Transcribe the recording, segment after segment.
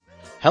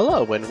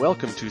Hello and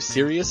welcome to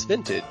Serious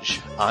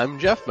Vintage. I'm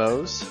Jeff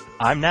Mose.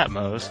 I'm Nat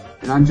Mose.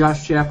 And I'm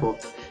Josh Chappell.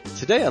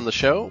 Today on the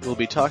show, we'll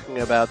be talking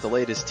about the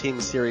latest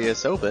Team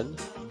Serious Open,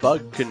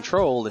 bug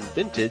control in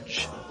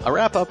Vintage, a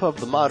wrap-up of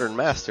the Modern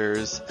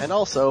Masters, and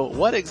also,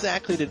 what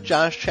exactly did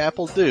Josh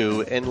Chappell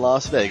do in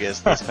Las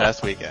Vegas this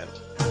past weekend?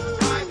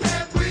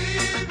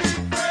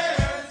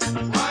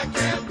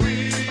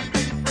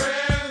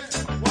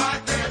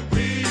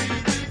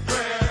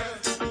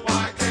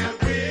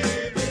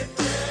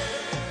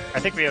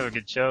 I think we have a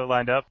good show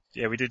lined up.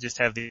 Yeah, we did just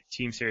have the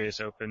Team Serious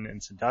Open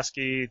in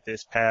Sandusky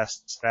this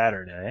past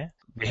Saturday.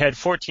 We had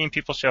 14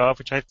 people show up,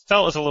 which I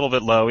felt was a little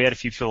bit low. We had a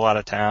few people out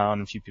of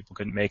town, a few people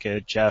couldn't make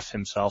it. Jeff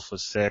himself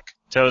was sick.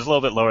 So it was a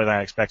little bit lower than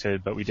I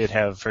expected, but we did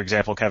have, for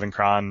example, Kevin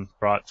Cron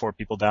brought 4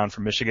 people down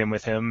from Michigan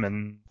with him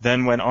and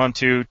then went on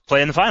to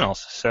play in the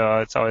finals. So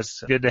it's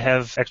always good to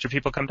have extra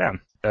people come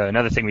down.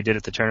 Another thing we did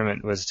at the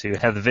tournament was to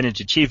have the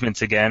vintage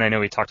achievements again. I know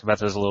we talked about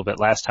those a little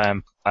bit last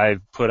time. I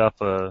put up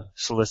a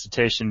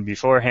solicitation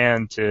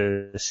beforehand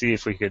to see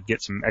if we could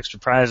get some extra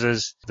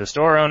prizes. The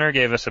store owner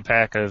gave us a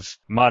pack of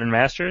Modern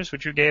Masters,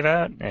 which we gave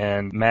out,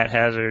 and Matt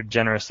Hazard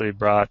generously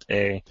brought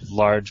a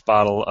large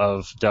bottle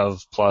of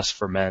Dove Plus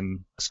for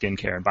Men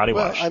skincare and body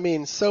wash. Well, I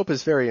mean, soap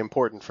is very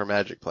important for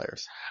Magic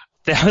players.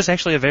 That was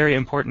actually a very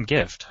important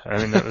gift. I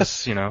mean, that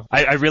was,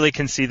 I really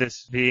can see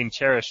this being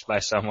cherished by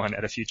someone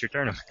at a future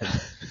tournament.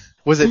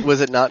 Was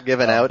it not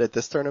given out at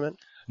this tournament?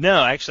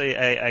 No, actually,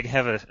 I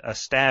have a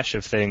stash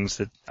of things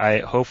that I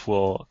hope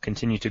will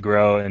continue to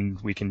grow and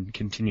we can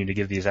continue to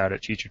give these out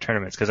at future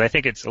tournaments because I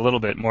think it's a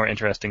little bit more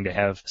interesting to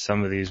have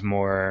some of these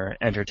more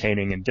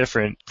entertaining and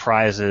different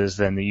prizes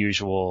than the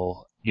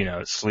usual,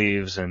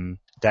 sleeves and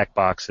deck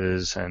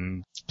boxes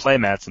and play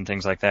mats and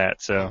things like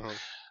that. So,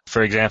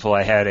 For example,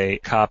 I had a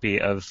copy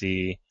of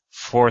the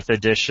 4th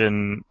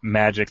edition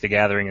Magic the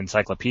Gathering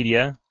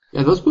Encyclopedia.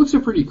 Yeah, those books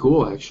are pretty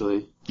cool,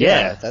 actually.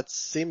 Yeah, that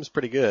seems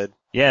pretty good.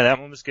 Yeah, that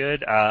one was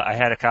good. I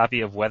had a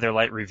copy of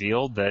Weatherlight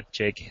Revealed that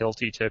Jake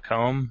Hilty took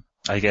home.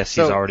 I guess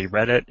he's already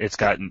read it. It's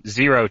got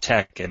 0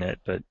 tech in it,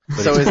 but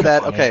so is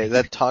that, okay, is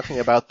that talking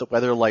about the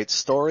Weatherlight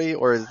story,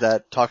 or is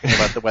that talking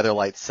about the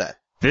Weatherlight set?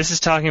 This is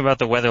talking about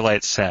the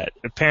Weatherlight set.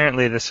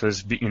 Apparently this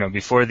was,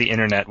 before the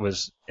internet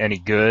was any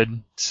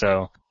good,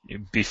 so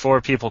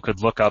before people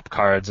could look up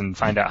cards and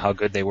find out how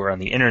good they were on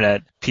the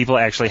internet, people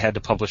actually had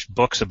to publish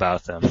books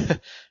about them.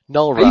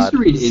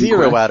 Nullrod,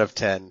 0 out of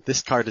 10.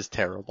 This card is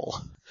terrible.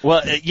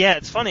 Well, yeah,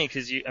 it's funny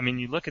because you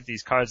look at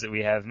these cards that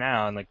we have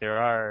now and there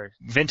are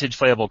vintage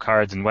playable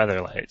cards in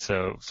Weatherlight.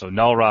 So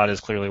Nullrod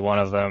is clearly one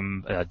of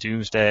them.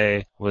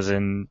 Doomsday was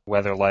in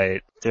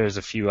Weatherlight. There's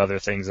a few other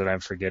things that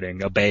I'm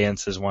forgetting.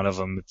 Abeyance is one of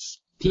them.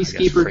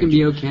 Peacekeeper can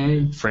be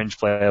okay. Fringe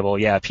playable.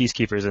 Yeah,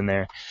 Peacekeeper's in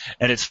there.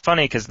 And it's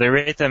funny because they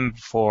rate them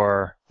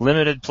for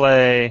limited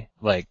play,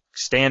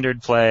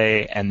 standard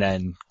play, and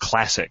then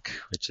classic,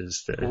 which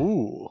is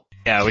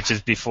which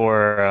is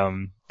before,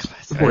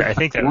 I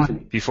think that was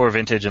before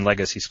Vintage and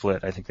Legacy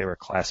split. I think they were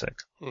classic.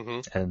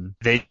 Mm-hmm. And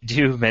they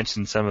do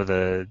mention some of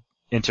the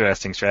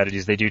interesting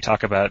strategies. They do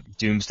talk about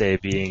Doomsday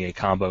being a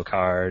combo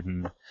card,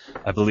 and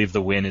I believe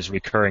the win is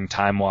recurring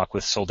Time Walk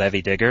with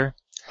Soldevi Digger.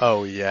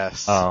 Oh,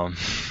 yes.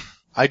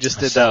 I just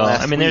did that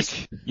last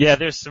week.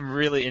 There's some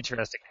really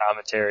interesting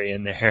commentary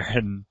in there,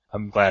 and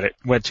I'm glad it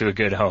went to a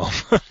good home.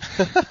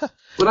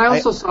 But I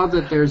also saw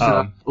that there's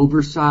an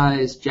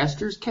oversized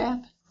Jester's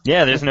cap.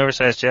 Yeah, there's an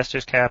oversized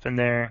Jester's cap in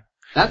there.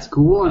 That's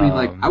cool. I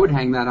mean, I would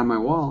hang that on my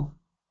wall.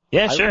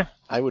 Yeah, sure.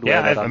 I would wear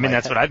that on my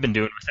that's head. what I've been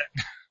doing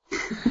with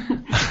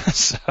it.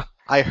 So,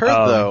 I heard,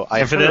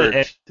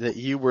 that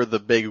you were the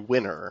big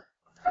winner.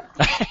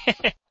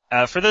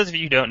 For those of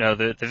you who don't know,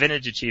 the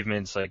vintage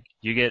achievements,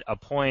 you get a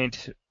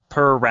point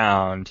per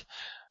round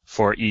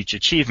for each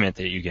achievement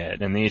that you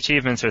get. And the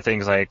achievements are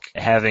things like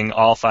having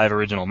all 5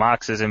 original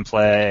Moxes in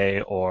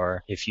play,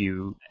 or if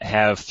you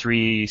have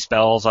 3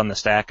 spells on the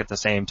stack at the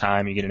same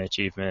time, you get an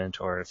achievement,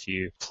 or if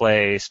you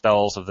play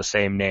spells of the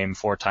same name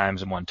 4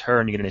 times in one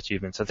turn, you get an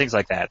achievement. So things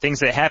like that.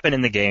 Things that happen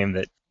in the game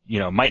that,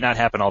 might not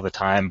happen all the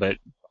time, but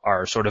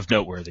are sort of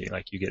noteworthy.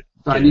 You get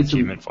an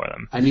achievement for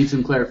them. I need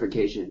some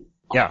clarification.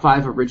 Yeah.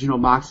 5 original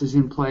Moxes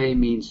in play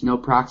means no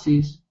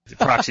proxies?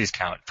 Proxies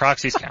count.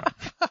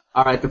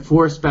 All right, the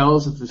 4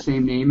 spells of the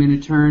same name in a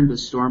turn,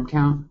 does Storm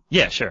count?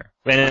 Yeah, sure.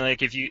 And then,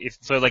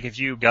 if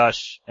you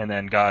gush and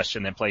then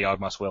play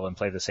Yawgmoth's Will and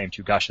play the same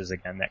 2 gushes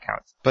again, that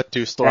counts. But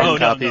do Storm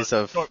copies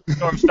of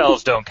Storm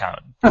spells don't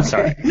count.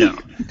 Sorry, no.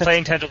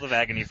 Playing Tendrils of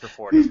Agony for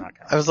 4 does not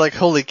count. I was like,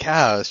 holy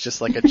cow! It's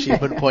just like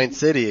Achievement Point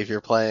City if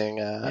you're playing.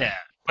 Yeah.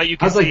 But you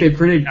can I was they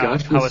printed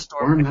Gush with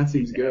Storm? That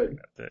seems good.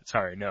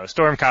 Sorry, no.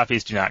 Storm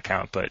copies do not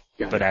count, but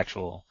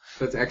actual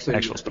That's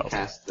actually spells.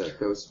 Cast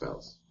those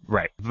spells.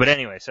 Right. But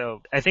anyway,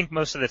 so I think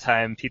most of the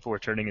time people were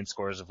turning in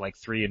scores of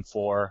 3 and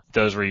 4.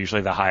 Those were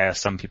usually the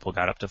highest. Some people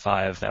got up to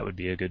 5. That would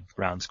be a good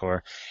round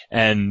score.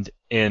 And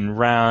in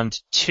round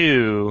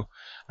 2,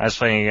 I was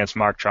playing against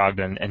Mark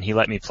Trogdon, and he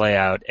let me play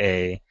out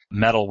a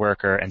Metal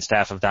Worker and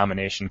Staff of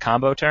Domination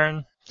combo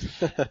turn.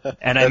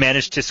 And I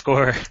managed to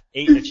score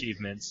 8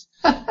 achievements.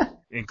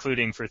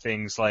 including for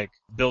things like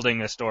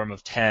building a storm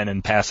of 10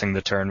 and passing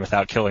the turn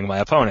without killing my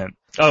opponent.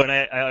 Oh, and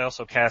I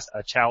also cast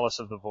a Chalice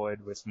of the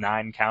Void with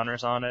 9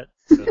 counters on it,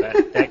 so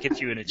that gets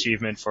you an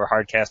achievement for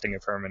hard casting a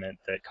permanent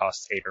that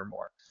costs 8 or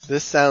more.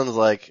 This sounds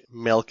like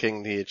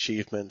milking the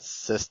achievements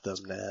system,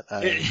 Nat.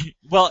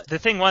 Well, the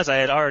thing was, I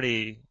had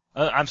already...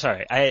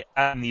 I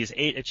won these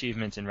 8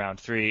 achievements in round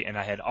 3, and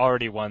I had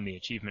already won the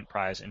achievement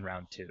prize in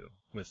round 2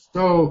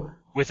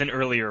 with an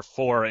earlier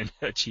 4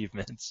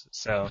 achievements.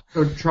 So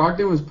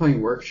Trogdon was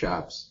playing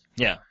workshops.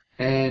 Yeah.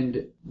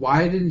 And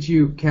why didn't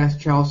you cast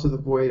Chalice of the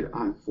Void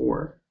on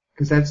 4?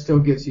 Because that still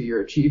gives you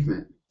your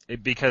achievement.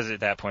 Because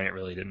at that point it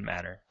really didn't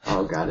matter.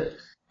 Oh, got it.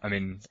 I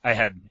mean, I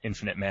had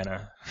infinite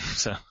mana,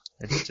 so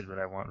I just did what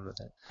I wanted with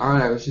it.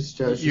 Alright, I was just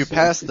You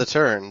passed the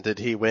turn. Did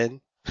he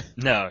win?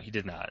 No, he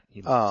did not.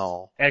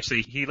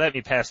 Actually, he let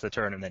me pass the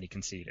turn and then he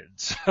conceded.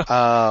 So.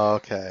 Oh,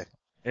 okay.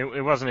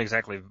 It wasn't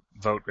exactly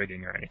vote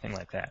rigging or anything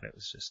like that. It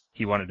was just,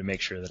 he wanted to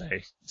make sure that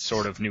I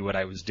sort of knew what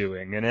I was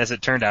doing. And as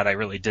it turned out, I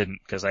really didn't,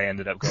 because I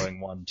ended up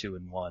going 1, 2,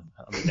 and 1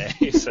 on the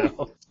day.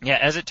 So, yeah,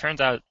 as it turns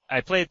out,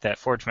 I played that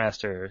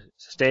Forgemaster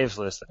Staves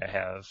list that I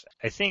have.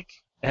 I think,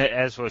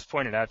 as was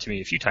pointed out to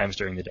me a few times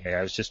during the day,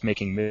 I was just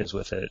making moves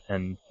with it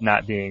and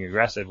not being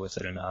aggressive with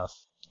it enough.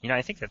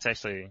 I think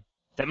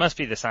that must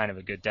be the sign of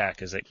a good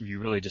deck, is that you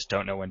really just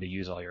don't know when to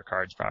use all your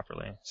cards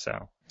properly.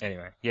 So,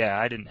 anyway, yeah,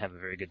 I didn't have a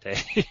very good day.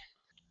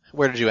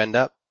 Where did you end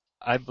up?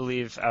 I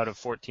believe out of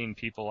 14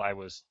 people, I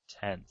was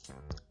 10th.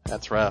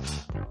 That's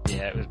rough.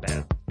 Yeah, it was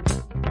bad.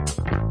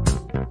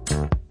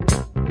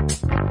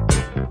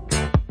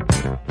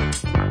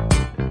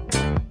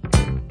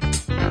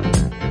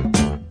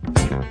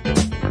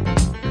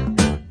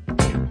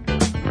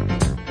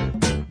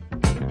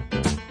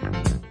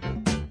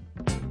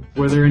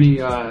 Were there any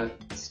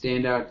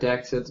standout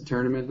decks at the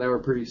tournament that were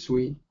pretty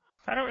sweet?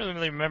 I don't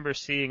really remember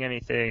seeing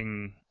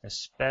anything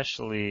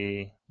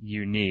especially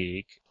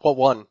unique. What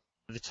won?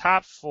 The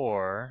top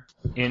 4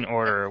 in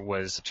order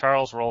was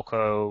Charles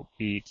Rolko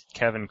beat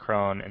Kevin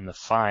Crone in the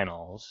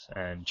finals,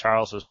 and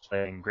Charles was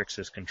playing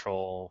Grixis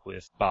Control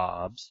with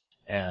Bobs,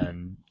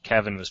 and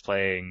Kevin was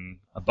playing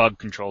a bug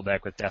control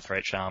deck with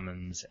Deathrite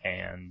Shamans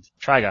and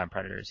Trigon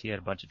Predators. He had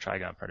a bunch of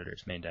Trigon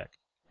Predators main deck.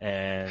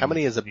 And how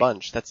many is a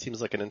bunch? That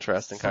seems like an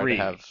interesting card to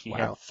have. He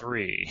had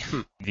 3.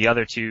 The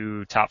other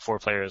 2 top 4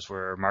 players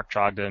were Mark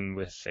Trogdon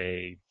with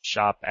a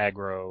Shop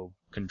Aggro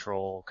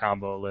Control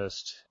combo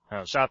list.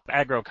 Shop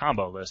Aggro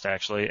combo list,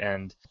 actually,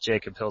 and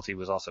Jacob Hilty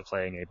was also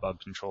playing a bug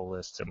control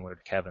list similar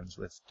to Kevin's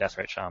with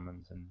Deathrite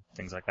Shamans and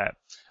things like that.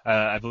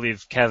 I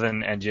believe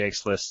Kevin and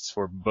Jake's lists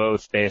were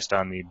both based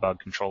on the bug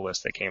control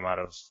list that came out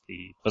of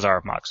the Bazaar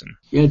of Moxen.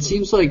 Yeah, it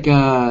seems like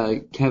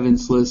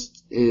Kevin's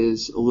list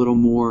has a little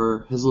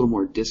more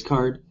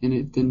discard in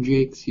it than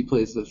Jake's. He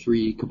plays the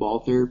 3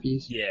 Cabal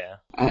therapies. Yeah.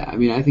 I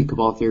mean, I think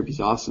Cabal therapy is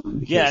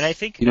awesome. Because, yeah, and I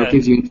think it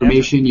gives you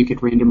information you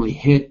could randomly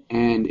hit,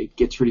 and it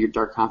gets rid of your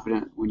Dark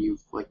Confidant when you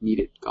need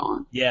it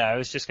gone. Yeah, I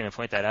was just going to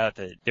point that out,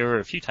 that there were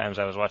a few times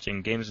I was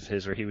watching games of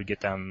his where he would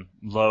get down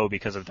low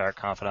because of Dark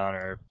Confidant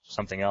or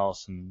something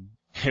else, and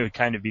it would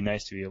kind of be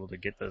nice to be able to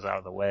get those out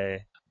of the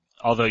way.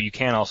 Although you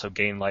can also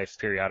gain life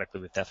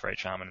periodically with Deathrite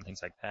Shaman and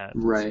things like that.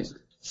 Right.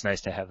 It's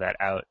nice to have that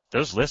out.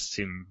 Those lists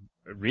seem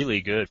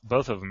really good.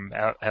 Both of them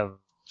have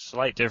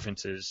slight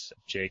differences,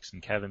 Jake's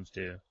and Kevin's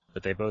do.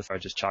 But they both are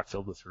just chock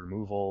filled with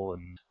removal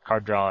and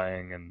card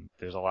drawing, and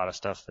there's a lot of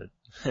stuff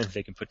that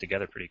they can put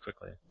together pretty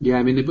quickly. Yeah,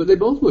 I mean, they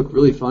both look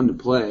really fun to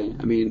play.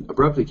 I mean,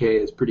 Abrupt Decay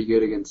is pretty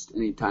good against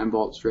any Time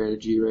Vault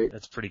strategy, right?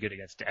 That's pretty good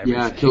against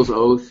everything. Yeah, it kills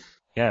Oath.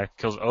 Yeah, it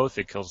kills Oath,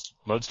 it kills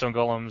Lodestone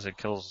Golems, it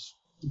kills...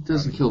 It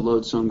doesn't kill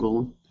Lodestone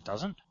Golem. It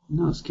doesn't?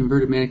 No, it's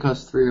converted mana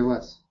cost 3 or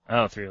less.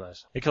 Oh, 3 or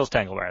less. It kills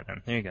Tanglewire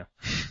then. There you go.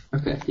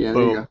 Okay, yeah,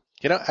 there you go.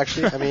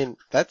 Actually, I mean,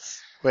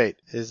 wait,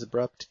 is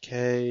Abrupt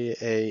Decay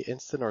a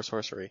instant or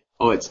sorcery?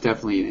 Oh, it's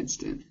definitely an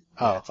instant.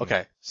 Oh,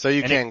 okay. So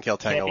you can kill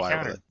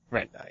Tanglewire with it.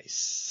 Right.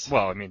 Nice.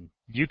 Well, I mean,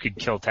 you could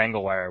kill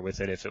Tanglewire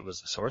with it if it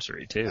was a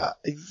sorcery, too.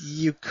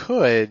 You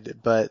could,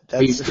 but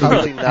that's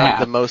probably not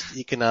the most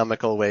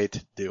economical way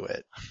to do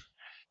it.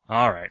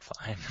 Alright,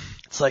 fine.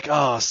 It's like,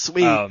 oh,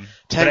 sweet.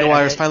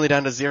 Tanglewire's finally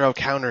down to 0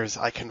 counters.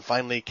 I can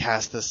finally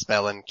cast this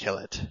spell and kill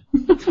it.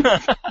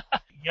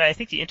 Yeah, I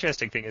think the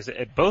interesting thing is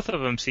that both of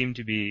them seem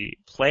to be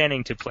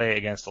planning to play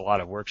against a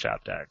lot of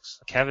workshop decks.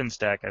 Kevin's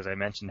deck, as I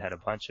mentioned, had a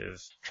bunch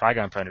of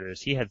Trigon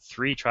Predators. He had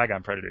 3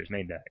 Trigon Predators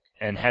main deck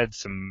and had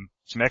some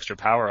extra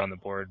power on the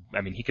board.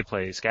 I mean, he could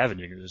play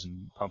Scavengers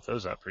and pump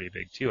those up pretty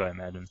big too, I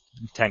imagine.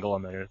 Tangle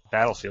on the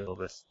battlefield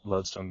with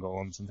Lodestone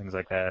Golems and things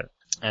like that.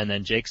 And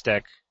then Jake's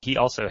deck, he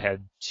also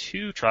had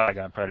 2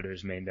 Trigon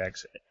Predators main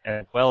decks,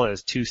 as well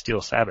as 2 Steel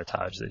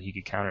Sabotage that he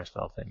could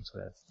counterspell things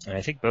with. And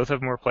I think both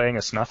of them were playing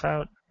a Snuff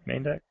Out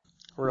main deck.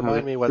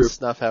 Remind me what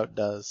Snuff Out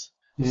does.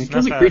 Yeah, it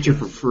kills a creature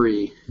for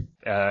free.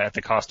 At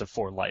the cost of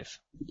 4 life.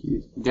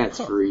 That's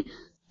free.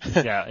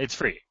 Yeah, it's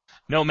free.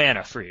 No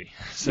mana free.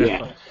 So,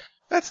 yeah.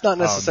 That's not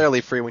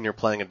necessarily free when you're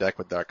playing a deck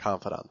with Dark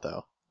Confidant,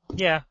 though.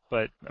 Yeah,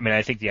 but, I mean,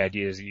 I think the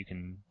idea is that you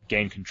can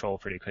gain control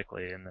pretty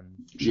quickly and then...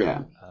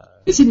 Yeah.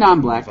 It's a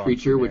non-black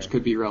creature, which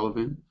could be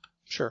relevant.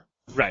 Sure.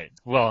 Right.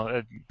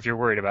 Well, if you're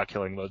worried about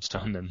killing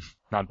Lodestone, then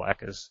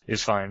non-black is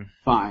fine.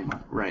 Fine.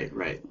 Right.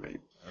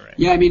 All right.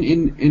 Yeah, I mean,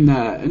 in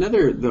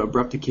the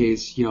Abrupt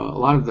Decays, a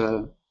lot of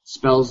the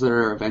spells that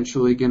are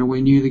eventually going to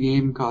win you the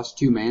game cost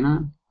 2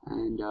 mana,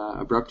 and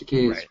Abrupt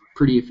Decay is Right. a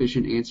pretty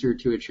efficient answer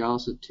to a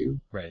Chalice of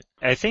 2. Right.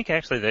 I think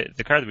actually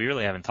the card that we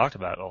really haven't talked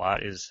about a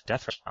lot is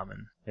Deathray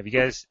Shaman.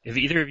 Have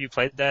either of you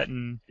played that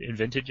in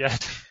Vintage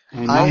yet?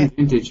 And not in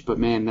Vintage, but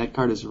man, that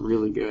card is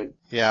really good.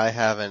 Yeah, I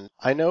haven't.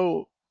 I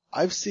know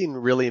I've seen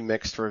really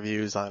mixed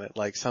reviews on it.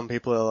 Like, some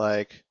people are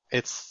like,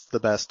 it's the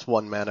best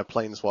 1-mana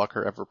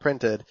Planeswalker ever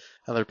printed.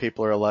 Other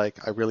people are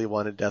like, I really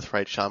wanted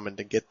Deathrite Shaman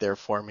to get there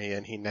for me,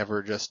 and he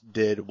never just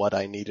did what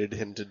I needed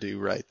him to do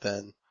right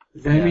then.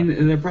 I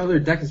mean, their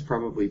deck is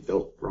probably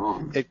built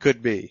wrong. It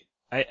could be.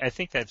 I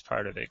think that's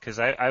part of it, because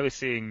I was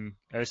seeing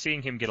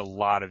him get a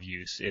lot of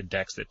use in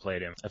decks that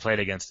played him. I played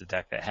against a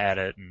deck that had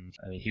it, and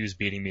I mean, he was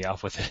beating me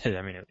up with it.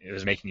 I mean, it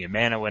was making me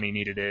mana when he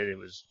needed it. It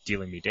was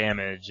dealing me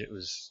damage.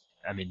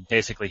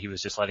 Basically he was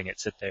just letting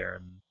it sit there.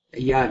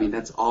 And Yeah, I mean,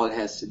 that's all it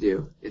has to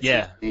do. It's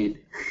insane.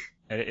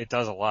 It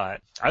does a lot.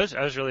 I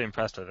was really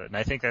impressed with it, and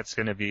I think that's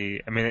going to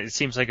be. I mean, it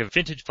seems like a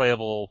vintage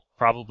playable,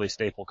 probably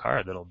staple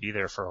card that'll be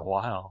there for a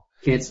while.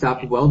 Can't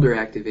stop Welder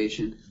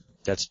activation.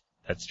 That's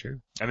true.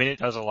 I mean, it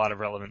does a lot of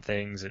relevant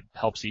things. It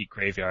helps eat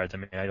graveyards. I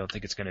mean, I don't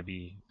think it's going to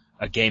be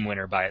a game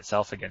winner by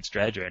itself against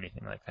Dredge or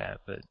anything like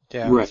that, but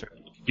Yeah. Right.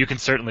 you can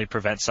certainly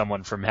prevent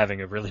someone from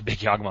having a really big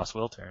Yawgmoth's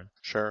Will turn.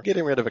 Sure.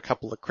 Getting rid of a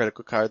couple of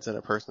critical cards in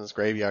a person's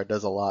graveyard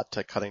does a lot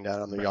to cutting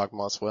down on the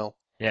Yawgmoth's Will.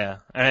 Yeah,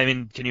 and I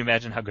mean, can you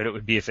imagine how good it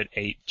would be if it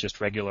ate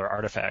just regular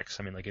artifacts?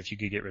 I mean, like if you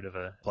could get rid of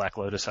a Black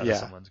Lotus out of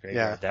someone's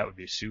graveyard, that would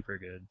be super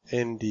good.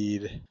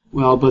 Indeed.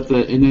 Well, but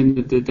then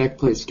the deck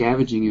plays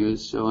Scavenging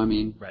Ooze, so I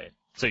mean. Right.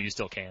 So you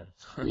still can.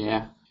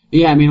 Yeah.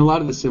 Yeah, I mean, a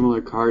lot of the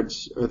similar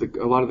cards, or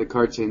a lot of the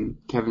cards in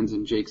Kevin's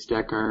and Jake's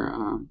deck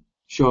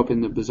show up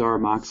in the Bizarre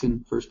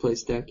Moxen first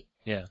place deck.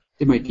 Yeah.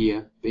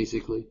 Idea,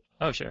 basically.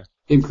 Oh, sure.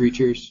 Same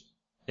creatures.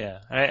 Yeah,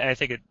 I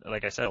think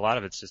like I said, a lot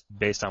of it's just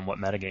based on what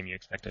metagame you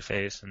expect to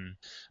face, and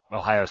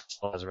Ohio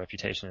still has a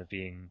reputation of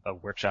being a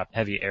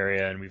workshop-heavy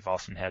area, and we've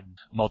often had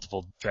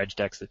multiple Dredge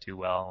decks that do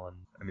well, and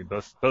I mean,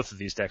 both of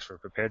these decks were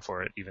prepared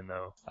for it, even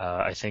though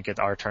I think at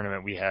our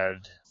tournament we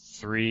had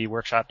 3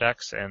 workshop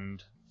decks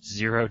and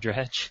 0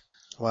 Dredge.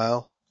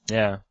 Wow.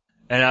 Yeah.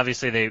 And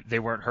obviously they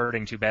weren't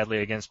hurting too badly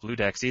against blue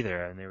decks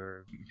either, and they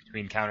were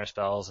between counter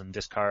spells and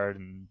discard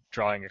and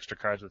drawing extra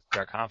cards with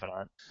Dark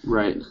Confidant.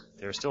 Right.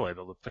 They were still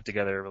able to put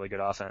together a really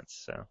good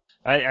offense. So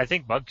I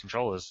think bug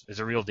control is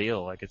a real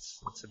deal. Like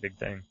it's a big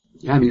thing.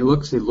 Yeah, I mean, it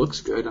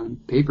looks good on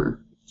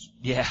paper.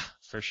 Yeah,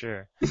 for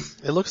sure.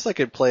 It looks like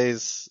it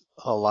plays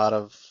a lot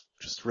of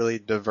just really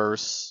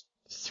diverse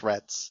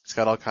threats. It's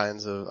got all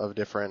kinds of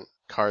different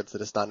cards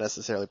that it's not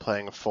necessarily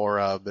playing 4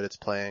 of, but it's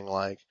playing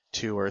like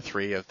 2 or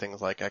 3 of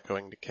things like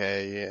Echoing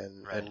Decay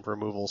and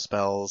removal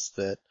spells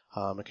that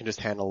it can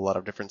just handle a lot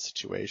of different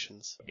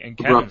situations. And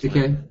Abrupt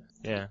Decay?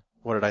 Yeah.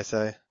 What did I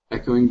say?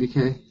 Echoing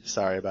Decay?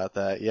 Sorry about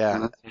that.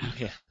 Yeah.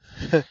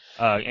 Yeah.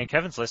 And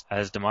Kevin's list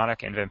has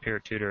Demonic and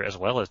Vampiric Tutor as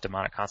well as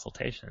Demonic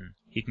Consultation.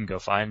 He can go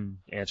find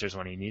answers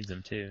when he needs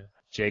them too.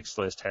 Jake's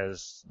list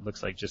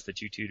looks like just the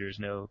 2 tutors,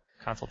 no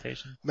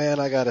consultation. Man,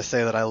 I gotta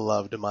say that I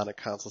love Demonic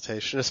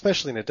Consultation,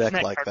 especially in a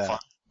deck like that. Fun?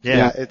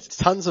 Yeah, it's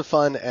tons of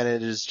fun, and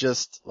it is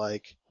just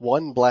like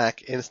 1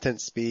 black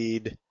instant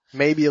speed.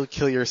 Maybe you'll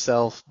kill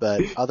yourself,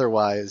 but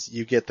otherwise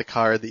you get the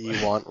card that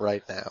you want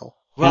right now.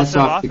 Well, Hats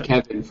off to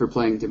Kevin for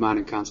playing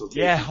Demonic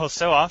Consultation. Yeah, well,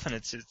 so often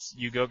it's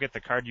you go get the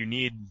card you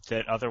need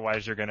that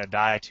otherwise you're gonna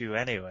die to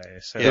anyway.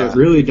 So it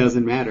really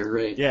doesn't matter,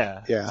 right?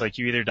 Yeah. Yeah. It's like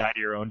you either die to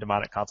your own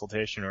Demonic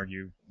Consultation or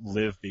you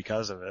live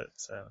because of it.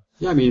 So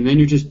Yeah, I mean, then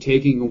you're just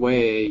taking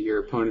away your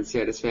opponent's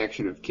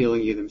satisfaction of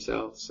killing you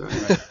themselves. So.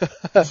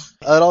 It's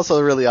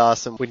also really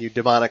awesome when you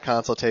Demonic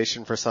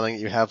Consultation for something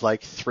that you have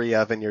like 3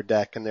 of in your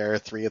deck, and there are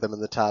 3 of them in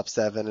the top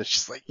 7. It's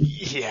just like,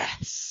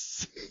 yes.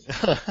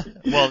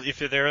 Well,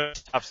 if you're there at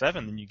the top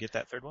 7, then you get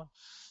that 3rd one.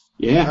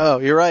 Yeah. Oh,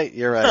 you're right.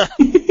 You're right.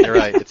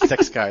 It's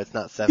 6 cards,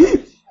 not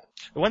 7.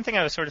 The one thing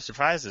I was sort of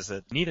surprised is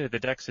that neither of the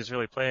decks is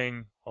really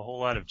playing a whole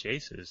lot of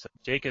Jaces.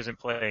 Jake isn't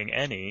playing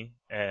any,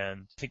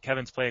 and I think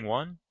Kevin's playing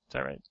 1. Is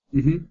that right?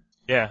 Mm-hmm.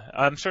 Yeah,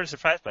 I'm sort of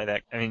surprised by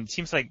that. I mean, it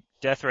seems like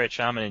Deathrite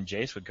Shaman and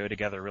Jace would go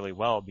together really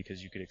well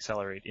because you could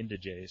accelerate into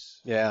Jace.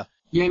 Yeah.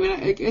 Yeah, I mean,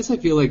 I guess I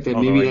feel like that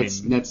Although, maybe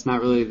that's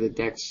not really the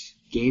deck's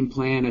game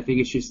plan. I think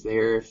it's just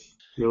there if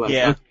you're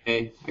like,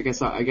 okay, I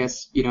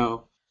guess, you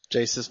know.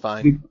 Jace is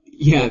fine.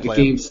 Yeah, the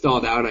game's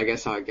stalled out. I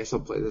guess I'll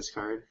play this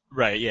card.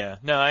 Right, yeah.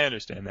 No, I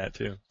understand that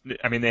too.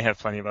 I mean, they have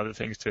plenty of other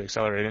things to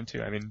accelerate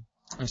into. I mean,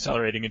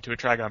 accelerating into a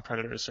Trigon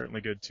Predator is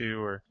certainly good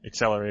too, or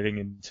accelerating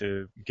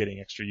into getting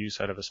extra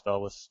use out of a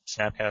spell with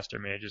Snapcaster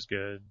Mage is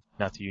good.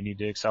 Not that you need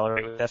to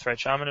accelerate with Deathrite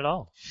Shaman at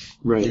all.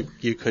 Right.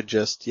 You could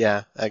just,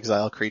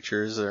 exile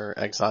creatures or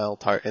exile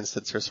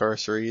instants or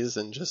sorceries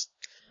and just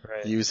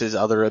use his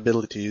other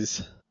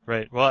abilities.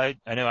 Right. Well,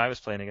 I know I was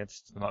playing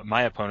against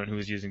my opponent who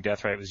was using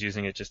Deathrite was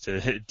using it just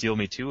to deal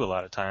me 2 a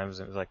lot of times.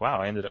 And it was like, wow,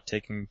 I ended up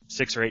taking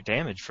 6 or 8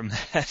 damage from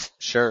that.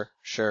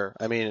 Sure.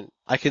 I mean,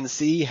 I can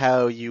see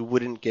how you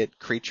wouldn't get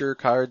creature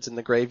cards in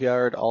the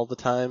graveyard all the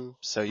time,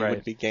 so you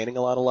wouldn't be gaining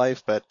a lot of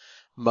life, but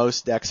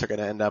most decks are going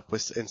to end up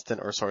with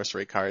instant or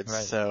sorcery cards.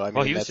 Right. So, I mean,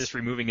 well, he was just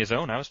removing his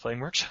own. I was playing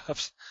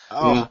workshops.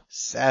 Oh, Yeah.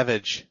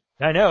 savage.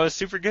 I know, it was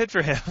super good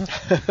for him.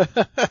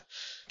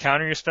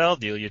 Counter your spell,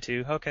 deal you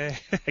 2. Okay.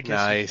 I guess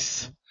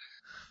Nice.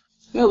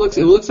 Yeah, it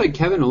looks like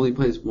Kevin only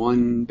plays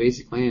one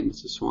basic land.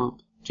 It's a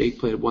swamp. Jake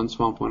played 1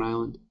 swamp, 1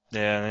 island.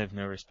 Yeah, they have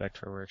no respect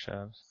for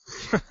workshops.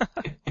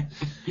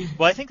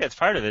 Well, I think that's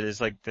part of it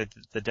is like the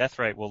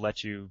Deathrite will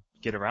let you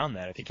get around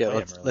that if you play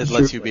him early. It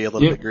lets you be a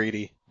little bit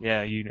greedy.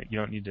 Yeah, you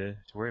don't need to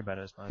worry about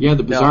it as much. Yeah,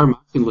 the Bizarre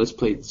Mountain list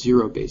played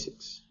 0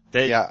 basics.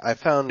 I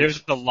found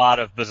There's a lot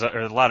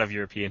of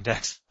European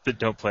decks that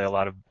don't play a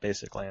lot of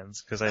basic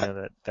lands, because I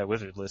know that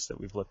wizard list that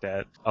we've looked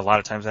at, a lot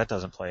of times that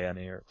doesn't play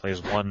any, or it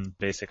plays 1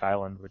 basic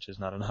island, which is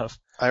not enough.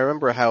 I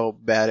remember how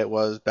bad it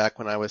was back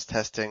when I was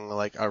testing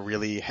like a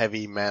really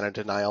heavy mana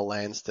denial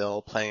land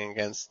still, playing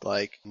against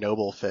like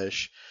Noble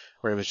Fish,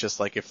 where it was just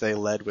like if they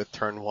led with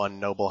turn 1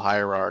 Noble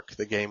Hierarch,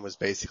 the game was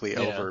basically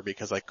over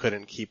because I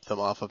couldn't keep them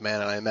off of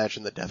mana, and I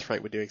imagine the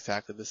Deathrite would do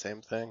exactly the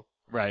same thing.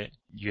 Right.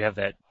 You have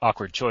that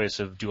awkward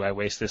choice of, do I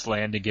waste this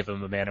land to give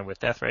him a mana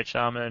with Deathrite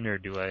Shaman, or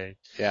do I...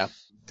 Yeah.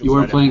 You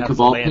weren't playing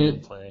Cabal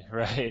Pit?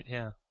 Right,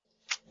 yeah.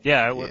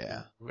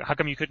 Yeah. How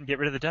come you couldn't get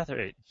rid of the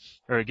Deathrite?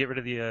 Or get rid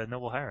of the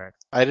Noble Hierarch?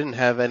 I didn't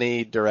have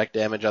any direct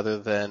damage other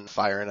than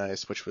Fire and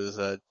Ice, which was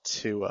a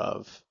 2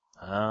 of.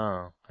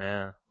 Oh,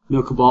 yeah.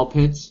 No Cabal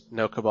Pits?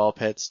 No Cabal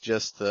Pits,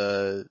 just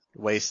the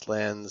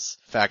Wastelands,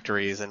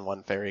 Factories, and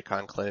 1 Fairy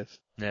Conclave.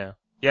 Yeah.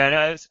 Yeah, and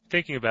I was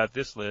thinking about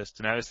this list,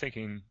 and I was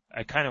thinking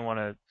I kind of want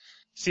to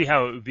see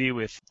how it would be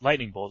with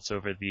Lightning Bolts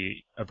over the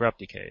Abrupt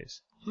Decays.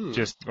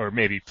 Or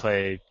maybe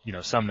play,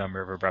 some number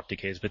of Abrupt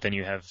Decays, but then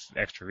you have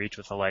extra reach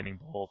with the Lightning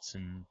Bolts,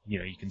 and,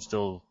 you can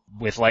still,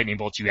 with Lightning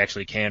Bolts, you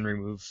actually can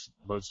remove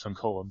Lodestone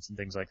Columns and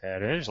things like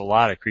that. And there's a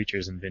lot of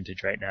creatures in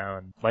Vintage right now,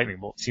 and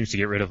Lightning Bolt seems to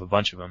get rid of a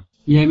bunch of them.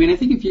 Yeah, I mean, I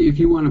think if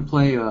you want to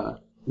play a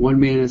 1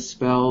 mana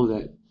spell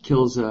that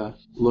kills a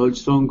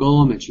Lodestone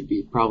Golem, it should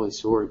be probably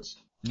Swords.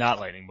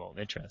 Not Lightning Bolt.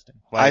 Interesting.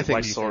 I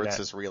think Swords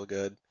is real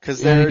good.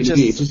 Cause it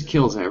just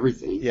kills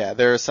everything. Yeah,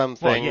 there are some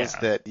things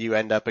that you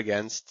end up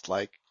against,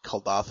 like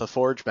Kuldotha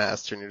Forge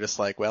Master, and you're just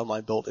like, well,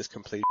 my build is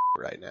complete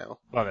right now.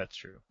 Well, that's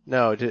true.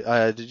 No,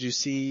 did you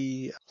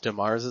see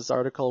DeMars's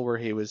article where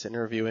he was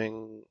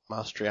interviewing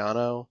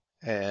Mastriano?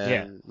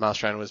 And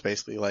Mastriano was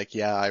basically like,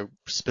 yeah, I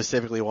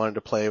specifically wanted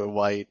to play with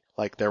white,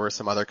 like there were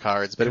some other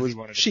cards, but it was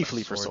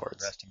chiefly for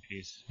Swords. Rest in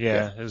peace.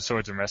 Yeah, it was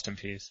Swords and Rest in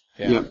Peace.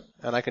 Yeah.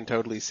 And I can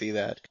totally see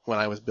that. When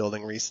I was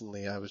building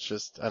recently,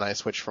 and I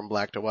switched from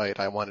black to white,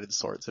 I wanted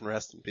Swords and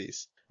Rest in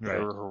Peace. Right. They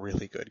were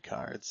really good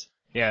cards.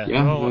 Yeah,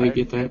 I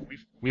get that.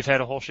 We've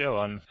had a whole show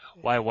on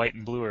why white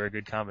and blue are a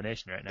good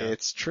combination right now.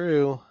 It's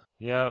true.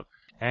 Yep.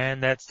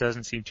 And that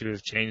doesn't seem to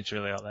have changed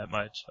really all that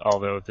much,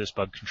 although this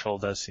bug control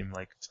does seem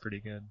like it's pretty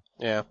good.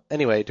 Yeah.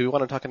 Anyway, do we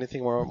want to talk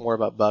anything more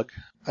about bug?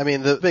 I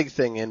mean, the big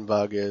thing in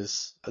bug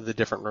is the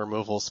different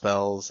removal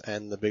spells,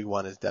 and the big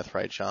one is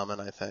Deathrite Shaman,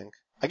 I think.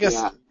 I guess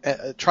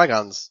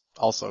Trigon's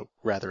also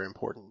rather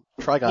important.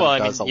 Trigon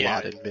does a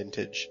lot in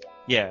Vintage.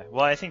 Yeah,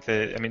 well, I think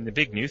the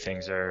big new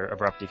things are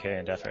Abrupt Decay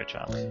and Deathrite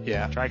Shaman.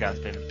 Yeah.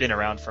 Trigon's been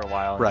around for a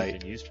while and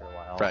been used for a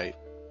while. Right.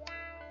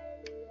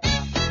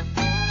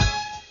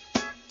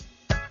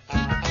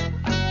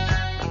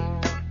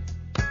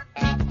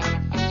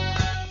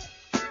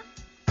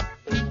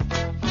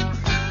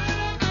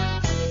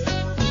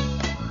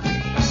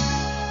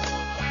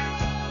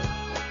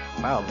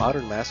 Wow,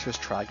 Modern Masters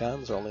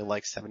Trigons are only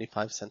like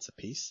 75 cents a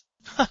piece.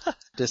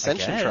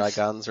 Dissension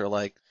Trigons are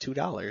like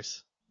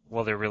 $2.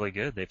 Well, they're really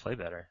good. They play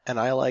better. And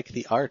I like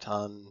the art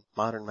on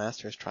Modern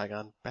Masters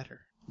Trigon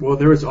better. Well,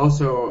 there was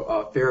also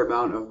a fair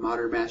amount of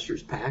Modern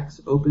Masters packs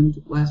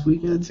opened last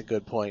weekend. That's a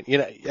good point.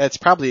 It's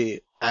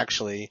probably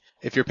actually,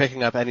 if you're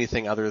picking up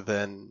anything other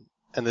than,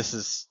 and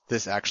this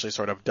actually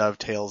sort of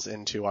dovetails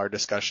into our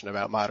discussion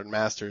about Modern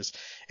Masters,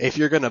 if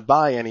you're going to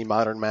buy any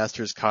Modern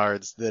Masters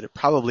cards, that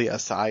probably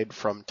aside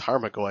from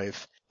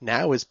Tarmogoyf,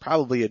 now is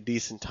probably a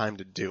decent time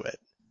to do it.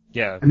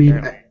 Yeah. I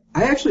mean,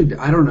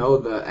 I don't know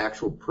the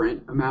actual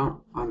print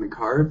amount on the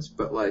cards,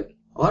 but like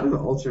a lot of the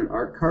alternate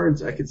art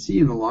cards I could see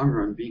in the long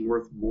run being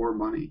worth more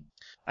money.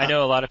 I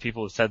know a lot of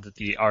people have said that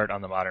the art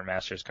on the Modern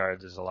Masters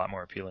cards is a lot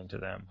more appealing to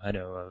them. I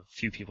know a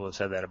few people have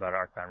said that about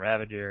Arcbound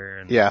Ravager.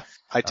 And, yeah,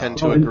 I tend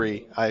to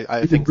agree.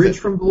 I think the Bridge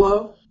from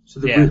Below. So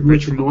the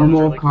Bridge from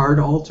normal card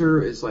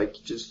altar is like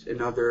just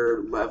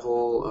another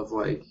level of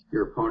like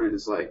your opponent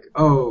is like,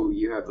 oh,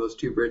 you have those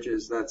 2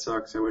 bridges, that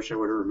sucks. I wish I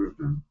would have removed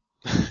them.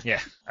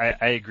 Yeah,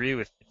 I agree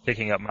with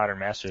picking up Modern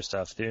Masters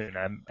stuff too.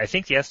 And I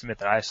think the estimate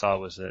that I saw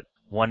was that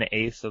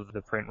 1/8 of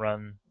the print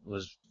run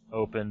was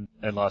open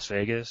in Las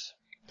Vegas.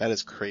 That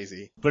is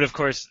crazy. But of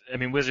course, I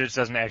mean, Wizards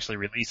doesn't actually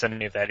release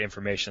any of that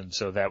information,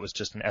 so that was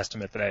just an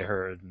estimate that I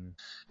heard. And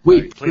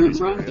wait, print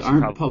runs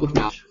aren't public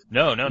knowledge?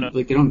 No.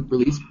 Like, they don't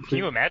release... Can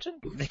you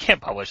imagine? They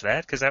can't publish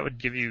that, because that would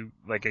give you,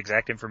 like,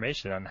 exact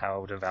information on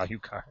how to value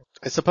cards.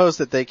 I suppose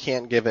that they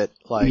can't give it,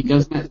 like...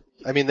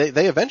 I mean,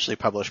 they eventually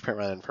publish print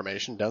run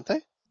information, don't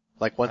they?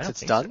 Like, once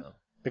it's done? So.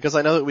 Because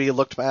I know that we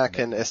looked back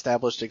and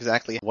established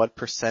exactly what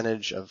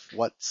percentage of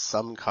what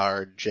some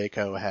card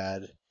Jaco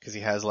had, because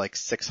he has like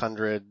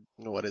 600,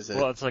 what is it?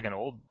 Well, it's like an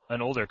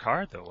older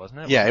card though,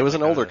 wasn't it? Yeah, it was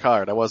an older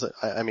card.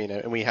 I mean,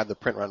 and we had the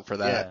print run for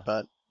that,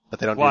 but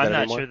they don't do that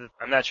anymore.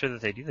 I'm not sure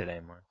that they do that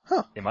anymore.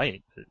 Huh. They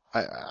might. But...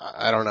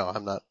 I don't know.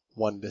 I'm not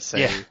one to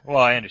say. Yeah, well,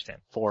 I understand.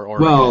 For or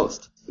Well,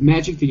 against.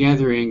 Magic the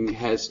Gathering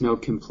has no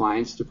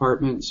compliance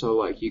department, so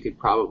like you could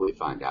probably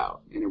find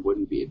out, and it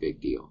wouldn't be a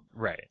big deal.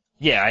 Right.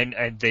 Yeah,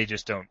 they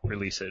just don't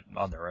release it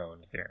on their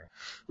own here.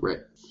 Right.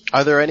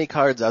 Are there any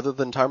cards other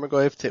than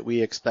Tarmogoyf that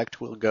we expect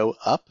will go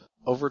up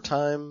over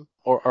time,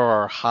 or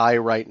are high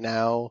right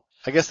now?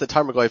 I guess the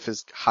Tarmogoyf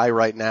is high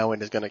right now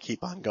and is going to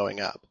keep on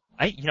going up.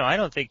 I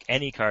don't think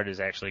any card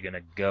is actually going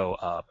to go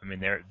up. I mean,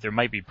 there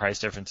might be price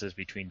differences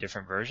between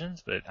different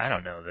versions, but I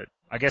don't know that.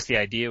 I guess the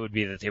idea would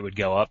be that they would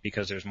go up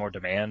because there's more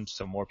demand,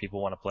 so more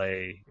people want to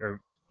play, or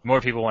more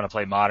people want to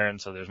play Modern,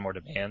 so there's more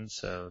demand.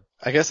 So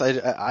I guess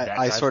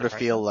I sort of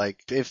feel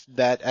like if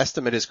that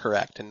estimate is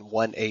correct and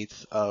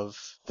 1/8 of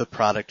the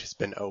product has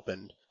been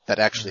opened, that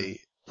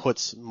actually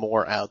puts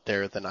more out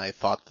there than I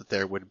thought that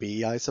there would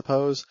be, I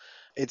suppose.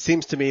 It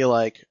seems to me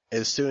like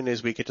as soon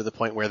as we get to the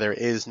point where there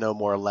is no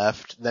more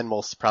left, then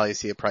we'll probably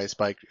see a price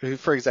spike.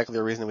 For exactly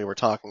the reason we were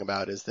talking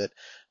about is that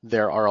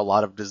there are a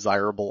lot of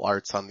desirable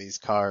arts on these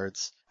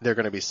cards. They're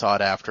going to be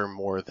sought after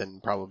more than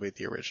probably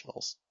the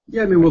originals.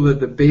 Yeah, I mean, well,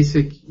 the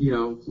basic,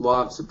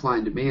 law of supply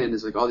and demand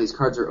is like all these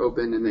cards are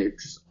open and they're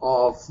just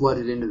all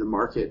flooded into the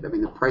market. I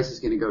mean, the price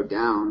is going to go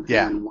down.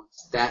 Yeah. And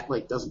once that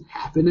doesn't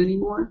happen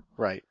anymore,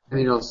 right? I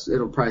mean,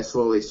 it'll probably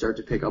slowly start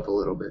to pick up a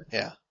little bit.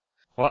 Yeah.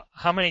 Well,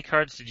 how many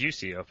cards did you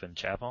see open,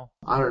 Chapel?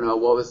 I don't know.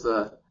 What was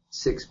the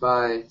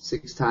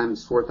 6x6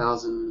 times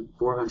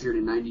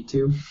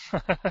 4,492?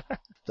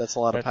 That's a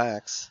lot of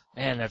packs.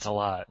 Man, that's a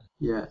lot.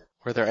 Yeah.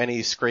 Were there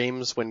any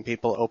screams when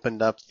people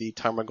opened up the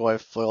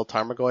Tarmogoyf foil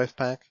Tarmogoyf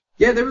pack?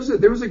 Yeah, there was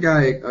a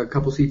guy a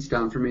couple seats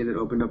down from me that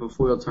opened up a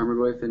foil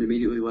Tarmogoyf and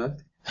immediately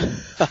left.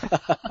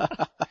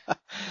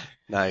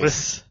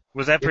 Nice.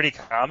 Was that pretty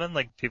common?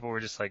 Like people were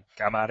just like,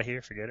 I'm out of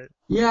here, forget it?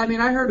 Yeah, I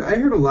mean, I heard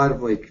a lot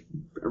of like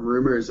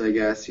rumors, I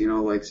guess,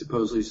 like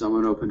supposedly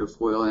someone opened a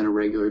foil and a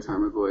regular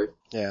Tarmogoyf.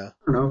 Yeah. I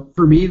don't know.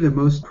 For me, the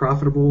most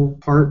profitable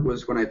part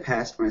was when I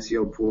passed my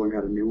sealed pool and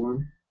got a new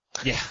one.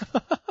 Yeah.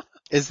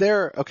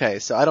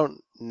 So I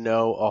don't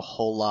know a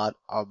whole lot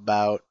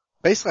about,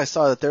 basically I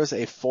saw that there's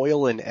a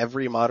foil in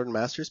every Modern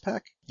Masters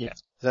pack? Yeah.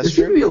 There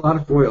seem to be a lot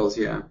of foils,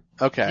 yeah.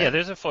 Okay. Yeah,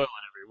 there's a foil in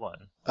every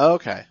one.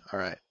 Okay,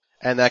 alright.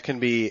 And that can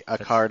be a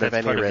card of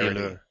any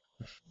rarity.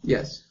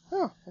 Yes.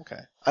 Oh, okay.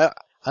 I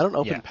don't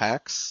open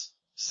packs,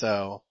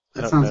 so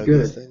I don't know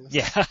good. these things.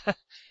 Yeah.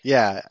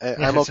 Yeah,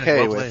 I'm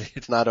okay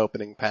with not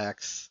opening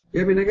packs.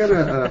 Yeah, I mean, I got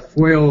a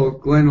foil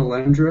Glen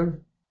Elendra.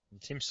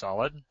 It seems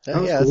solid. Yeah,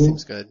 cool. That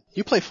seems good.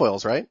 You play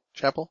foils, right,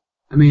 Chapel?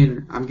 I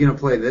mean, I'm gonna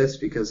play this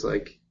because,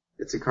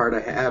 it's a card I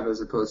have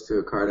as opposed to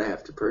a card I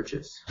have to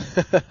purchase.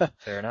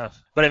 Fair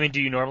enough. But I mean,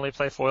 do you normally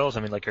play foils?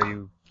 I mean,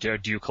 do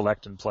you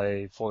collect and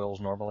play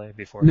foils normally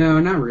before? No,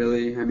 not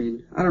really. I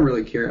mean, I don't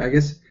really care. I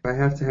guess if I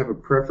have to have a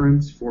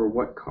preference for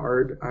what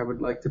card I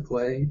would like to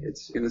play,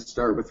 it's gonna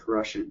start with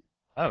Russian.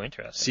 Oh,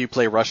 interesting. So you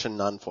play Russian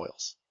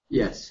non-foils?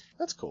 Yes.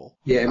 That's cool.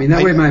 Yeah, I mean,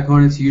 that way my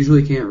opponents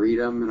usually can't read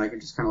them, and I can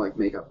just kind of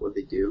make up what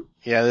they do.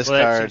 Yeah, this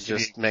card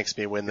just makes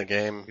me win the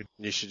game.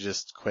 You should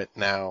just quit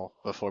now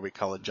before we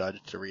call a judge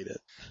to read it.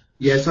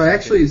 Yeah, so I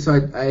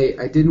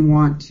didn't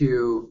want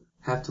to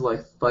have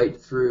to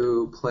fight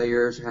through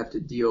players or have to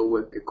deal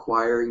with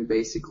acquiring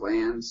basic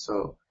lands,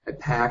 so I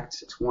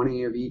packed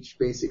 20 of each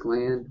basic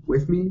land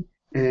with me.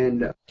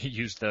 And you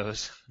used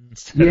those.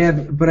 Yeah,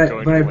 but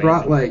I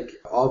brought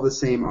all the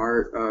same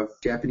art of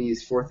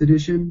Japanese 4th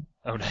edition.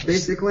 Oh, nice.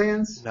 Basic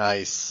lands.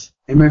 Nice.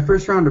 And my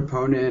first round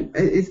opponent,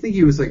 I think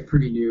he was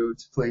pretty new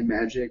to playing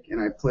Magic,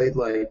 and I played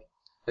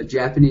a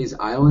Japanese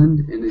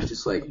island, and it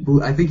just I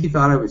think he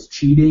thought I was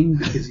cheating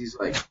because he's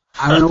I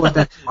don't know what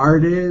that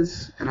card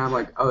is, and I'm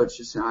oh, it's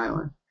just an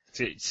island.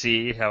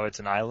 See how it's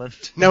an island?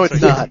 No,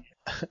 it's not.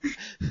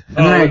 And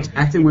then I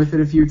attacked him with it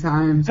a few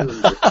times.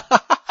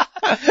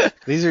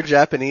 These are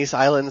Japanese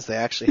islands. They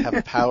actually have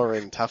a power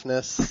and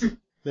toughness.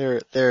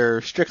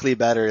 They're strictly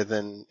better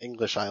than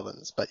English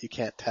islands, but you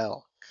can't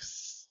tell.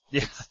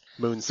 Yeah.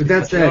 But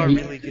that's that.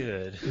 Really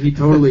good. He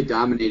totally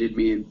dominated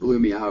me and blew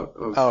me out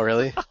of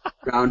really?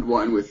 round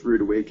 1 with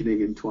Rude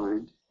Awakening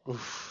entwined.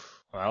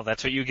 Oof. Well,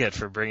 that's what you get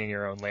for bringing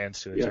your own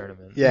lands to a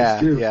tournament.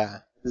 Yeah.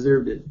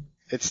 Deserved it.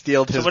 It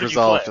steeled his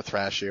resolve to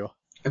thrash you.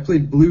 I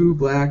played blue,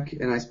 black,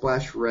 and I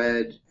splashed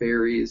red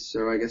fairies,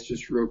 so I guess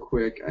just real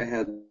quick, I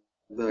had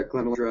the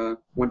Glen Elendra,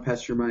 1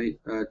 Pestermite,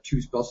 2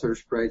 Spellstutter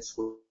Sprites,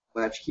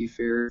 Latchkey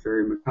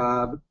Fairy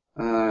Macabre,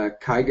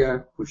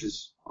 Kaiga, which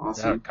is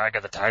awesome. I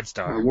got the Tide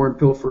Star. Warren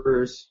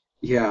Pilfers,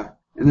 yeah.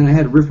 And then I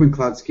had Riftwind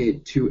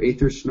Cloudskate, 2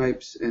 Aether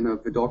Snipes, and a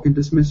Vidalcan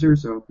Dismisser,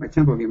 so my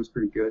tempo game was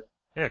pretty good.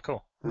 Yeah,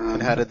 cool.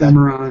 And how did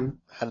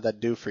that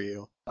do for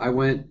you? I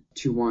went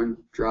 2-1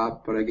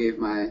 drop, but I gave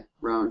my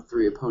round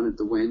 3 opponent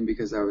the win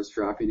because I was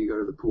dropping to go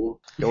to the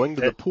pool. Going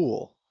to the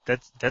pool.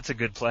 That's a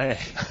good play.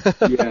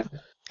 Yeah.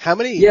 How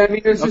many? Yeah, I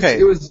mean,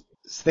 it was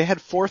So they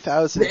had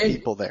 4,000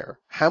 people there.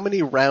 How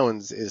many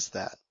rounds is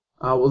that?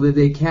 well,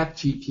 they capped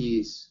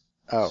GPs.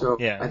 Oh. So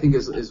yeah. I think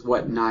is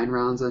what, 9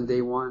 rounds on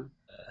day 1?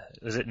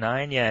 Was it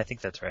 9? Yeah, I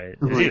think that's right. It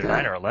Something was like either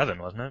that. 9 or 11,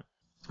 wasn't it?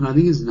 No, I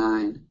think it's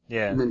 9.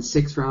 Yeah. And then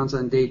 6 rounds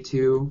on day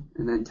 2,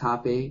 and then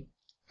top 8.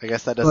 I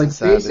guess that doesn't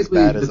sound as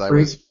bad as I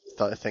was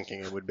thinking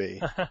it would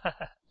be.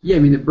 Yeah, I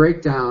mean, the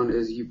breakdown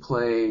is you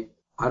play,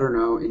 I don't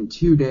know, in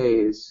 2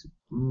 days,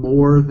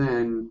 more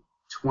than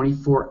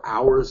 24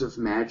 hours of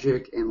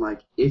Magic, and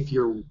like, if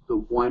you're the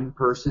one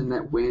person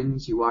that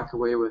wins, you walk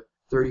away with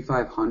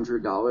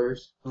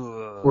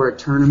 $3,500 for a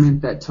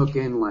tournament that took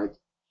in like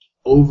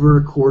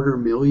over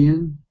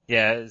 $250,000.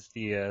 Yeah, it's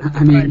the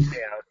I mean,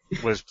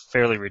 payout was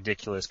fairly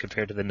ridiculous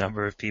compared to the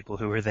number of people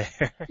who were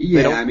there.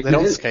 Yeah, they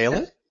don't scale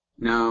it?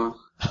 No.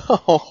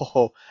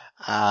 Oh,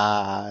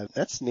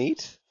 that's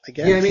neat, I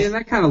guess. Yeah, I mean, and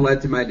that kind of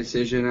led to my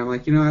decision. I'm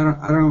like,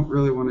 I don't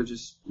really want to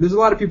just. There's a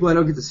lot of people I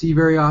don't get to see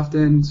very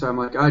often, so I'm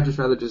like, I'd just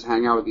rather just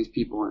hang out with these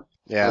people.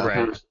 Yeah,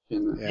 right.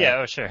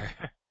 Yeah, oh sure.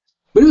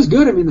 But it was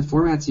good. I mean, the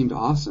format seemed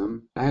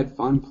awesome. I had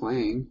fun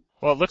playing.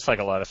 Well, it looks like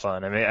a lot of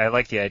fun. I mean, I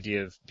like the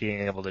idea of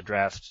being able to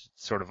draft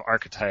sort of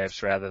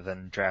archetypes rather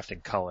than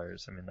drafting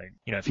colors. I mean, like,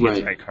 if you get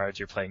the right cards,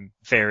 you're playing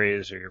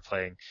fairies, or you're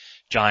playing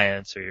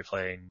giants, or you're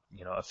playing,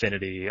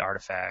 affinity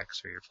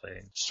artifacts, or you're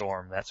playing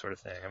storm, that sort of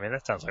thing. I mean,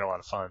 that sounds like a lot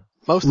of fun.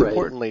 Most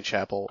importantly,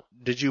 Chapel,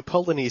 did you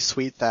pull any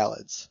sweet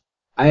thalids?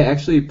 I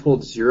actually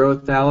pulled 0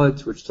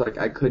 thalids, which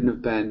I couldn't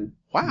have been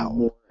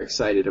more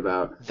excited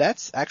about.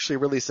 That's actually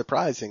really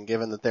surprising,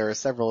 given that there are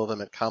several of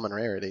them at common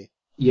rarity.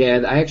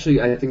 Yeah, I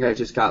think I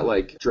just got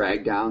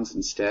drag downs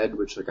instead,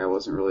 which I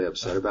wasn't really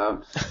upset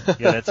about.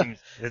 Yeah,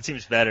 that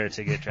seems better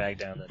to get dragged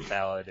down than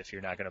Thallid if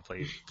you're not going to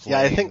play. Yeah,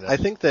 I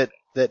think that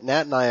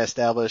Nat and I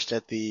established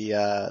at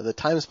the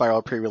Time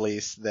Spiral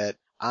pre-release that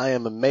I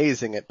am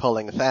amazing at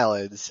pulling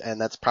Thalids,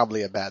 and that's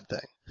probably a bad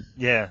thing.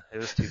 Yeah, it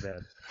was too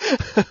bad.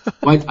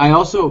 Well, I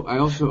also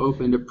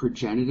opened a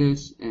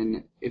Progenitus,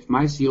 and if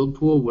my sealed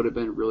pool would have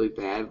been really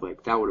bad,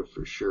 that would have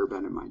for sure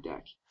been in my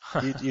deck.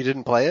 You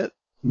didn't play it?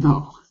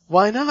 No.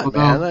 Why not,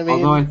 man? I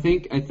mean, although I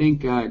think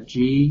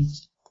G,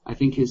 I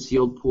think his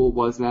sealed pool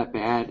was that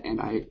bad,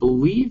 and I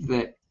believe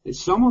that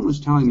someone was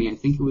telling me, I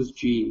think it was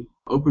G,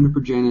 opened a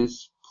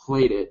Progenitus,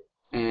 played it,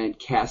 and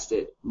cast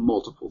it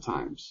multiple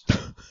times.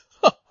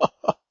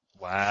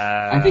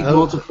 Wow. I think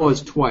multiple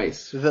is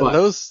twice.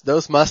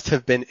 Those must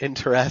have been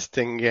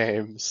interesting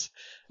games.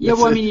 Yeah,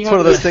 well, I mean, it's one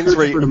of those things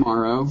where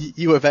tomorrow.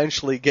 You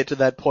eventually get to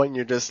that point and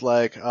you're just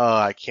like, oh,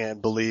 I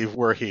can't believe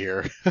we're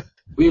here.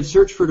 We have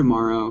Search for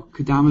Tomorrow,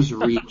 Kadama's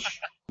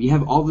Reach. You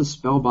have all the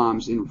spell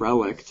bombs in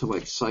Relic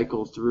to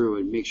cycle through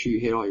and make sure you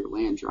hit all your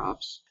land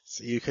drops.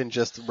 So you can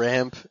just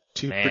ramp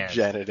to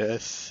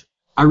Progenitus.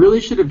 I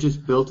really should have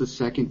just built a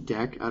second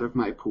deck out of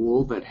my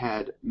pool that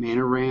had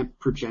Mana Ramp,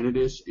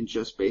 Progenitus, and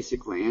just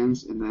basic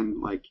lands, and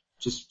then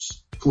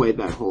just played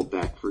that whole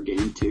deck for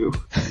game 2.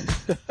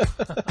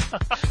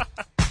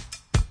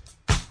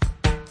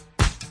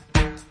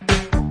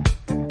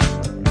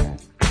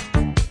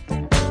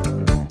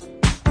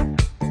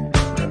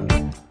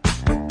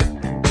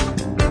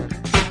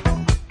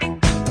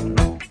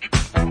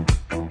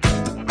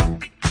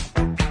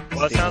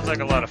 Well, it sounds like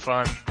a lot of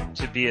fun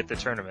to be at the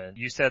tournament.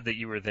 You said that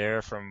you were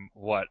there from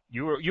what?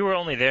 You were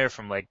only there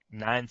from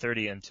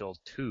 9:30 until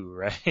 2,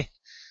 right?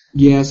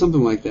 Yeah,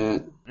 something like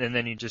that. And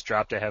then you just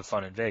dropped to have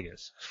fun in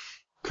Vegas.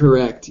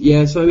 Correct.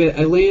 Yeah, so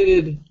I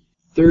landed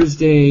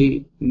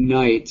Thursday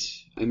night.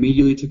 I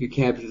immediately took a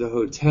cab to the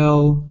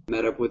hotel,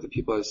 met up with the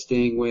people I was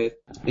staying with,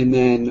 and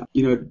then,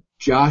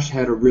 Josh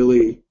had a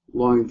really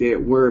long day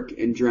at work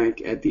and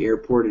drank at the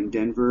airport in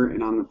Denver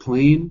and on the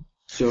plane.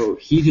 So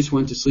he just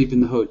went to sleep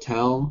in the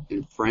hotel,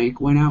 and Frank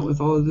went out with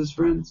all of his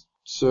friends.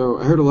 So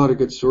I heard a lot of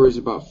good stories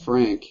about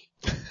Frank.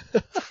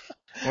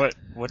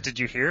 What did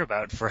you hear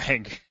about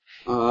Frank?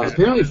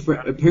 Apparently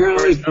Frank.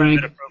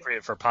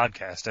 Appropriate for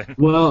podcasting.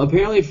 Well,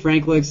 apparently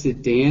Frank likes to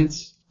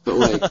dance,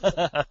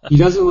 but he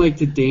doesn't like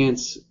to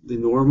dance the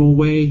normal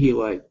way. He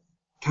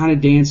kind of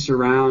danced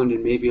around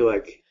and maybe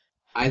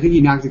I think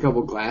he knocked a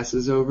couple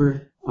glasses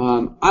over.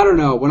 I don't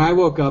know. When I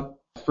woke up,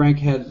 Frank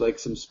had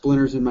some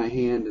splinters in my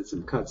hand and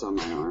some cuts on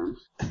my arm.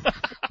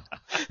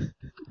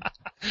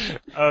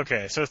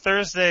 Okay, so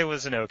Thursday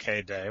was an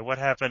okay day. What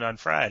happened on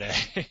Friday?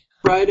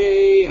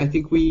 Friday, I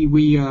think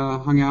we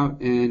hung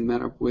out and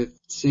met up with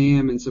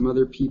Sam and some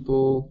other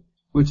people.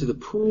 Went to the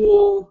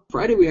pool.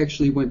 Friday we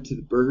actually went to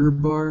the burger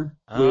bar.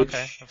 Oh,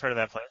 okay. I've heard of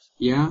that place.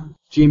 Yeah.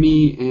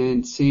 Jimmy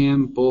and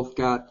Sam both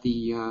got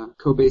the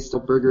Kobe style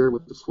burger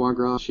with the foie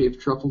gras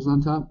shaved truffles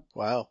on top.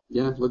 Wow.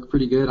 Yeah, it looked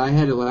pretty good. I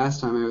had it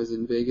last time I was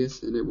in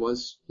Vegas, and it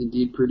was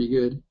indeed pretty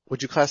good.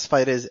 Would you classify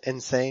it as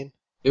insane?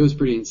 It was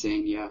pretty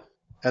insane, yeah.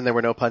 And there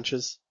were no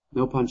punches?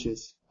 No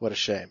punches. What a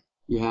shame.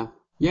 Yeah.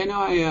 Yeah, no,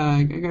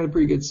 I got a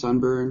pretty good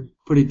sunburn.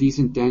 Put a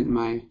decent dent in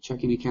my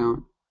checking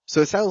account.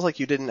 So it sounds like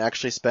you didn't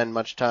actually spend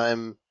much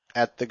time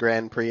at the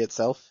Grand Prix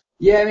itself?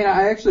 Yeah, I mean,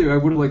 I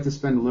would have liked to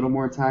spend a little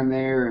more time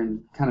there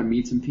and kind of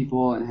meet some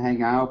people and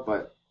hang out,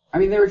 but I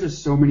mean, there were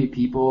just so many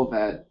people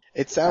that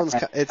It sounds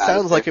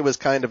like it was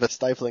kind of a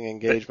stifling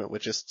engagement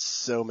with just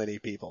so many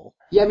people.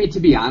 Yeah, I mean, to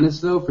be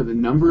honest though, for the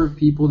number of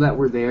people that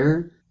were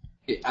there,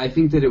 I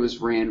think that it was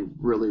ran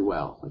really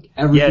well. Like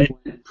everything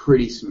went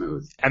pretty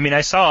smooth. I mean,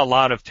 I saw a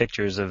lot of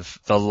pictures of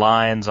the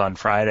lines on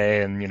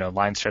Friday and,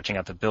 lines stretching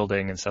out the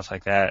building and stuff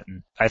like that.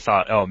 And I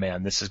thought, oh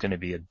man, this is going to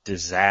be a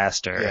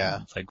disaster. Yeah.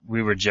 And, like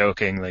we were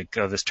joking, like,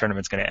 oh, this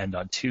tournament's going to end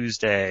on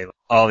Tuesday.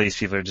 All these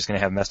people are just going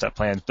to have messed up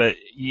plans. But,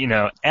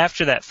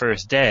 after that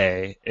first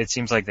day, it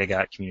seems like they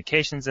got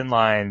communications in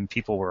line.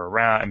 People were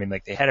around. I mean,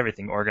 like they had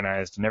everything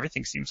organized and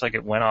everything seems like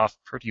it went off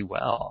pretty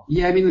well.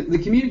 Yeah, I mean, the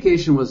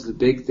communication was the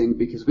big thing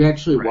because we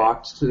actually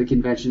walked to the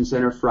convention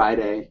center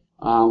Friday.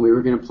 We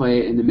were going to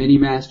play in the Mini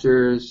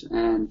Masters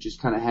and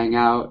just kind of hang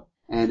out.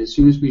 And as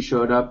soon as we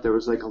showed up, there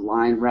was like a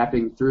line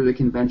wrapping through the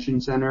convention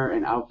center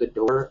and out the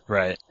door.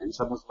 Right. And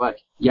someone was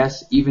like,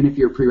 yes, even if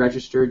you're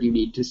pre-registered, you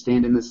need to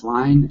stand in this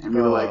line. And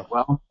we were like,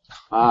 well,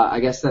 I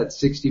guess that's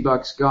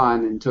 $60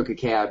 gone, and took a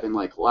cab and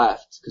like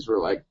left because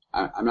we're like,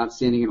 I'm not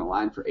standing in a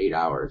line for 8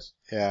 hours.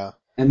 Yeah.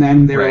 And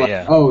then they were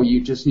like, oh, you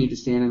just need to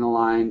stand in a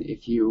line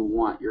if you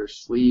want your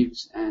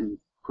sleeves and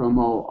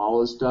promo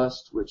All Is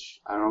Dust, which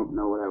I don't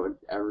know what I would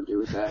ever do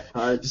with that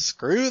card.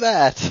 Screw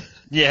that.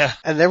 Yeah.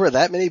 And there were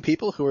that many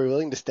people who were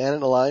willing to stand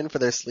in a line for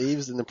their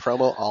sleeves in the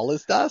promo All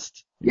Is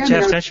Dust? Yeah,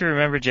 Jeff, don't you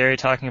remember Jerry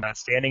talking about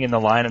standing in the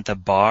line at the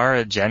bar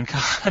at Gen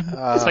Con?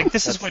 It's like,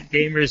 this is what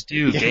gamers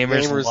do.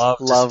 Gamers love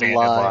to stand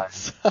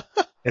lines. in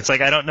line. It's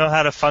like, I don't know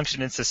how to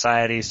function in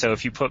society, so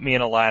if you put me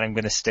in a line, I'm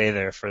going to stay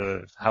there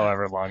for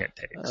however long it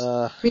takes.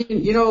 I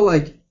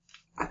mean,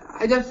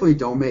 I definitely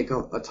don't make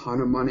a ton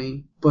of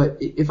money, but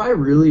if I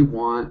really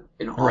want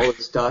an All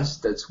Is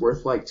Dust that's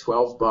worth like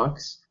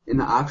 $12, and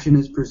the option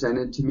is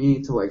presented to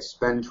me to like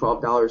spend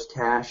 $12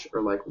 cash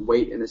or like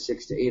wait in a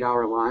 6 to 8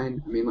 hour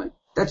line, I mean, like,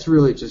 that's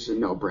really just a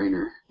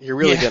no-brainer. You're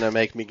really gonna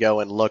make me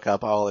go and look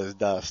up All Is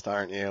Dust,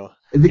 aren't you?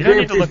 You don't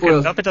need to look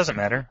it up, it doesn't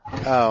matter.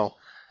 Oh.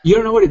 You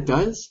don't know what it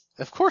does?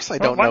 Of course I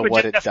don't know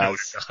what it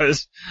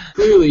does.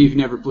 Clearly you've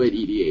never played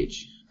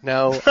EDH.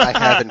 No, I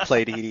haven't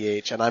played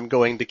EDH, and I'm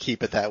going to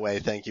keep it that way,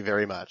 thank you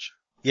very much.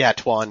 Yeah,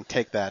 Twan,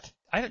 take that.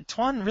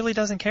 Twan really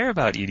doesn't care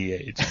about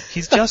EDH.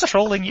 He's just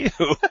trolling you.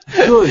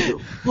 Good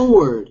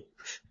Lord.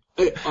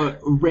 A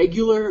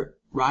regular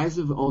Rise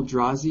of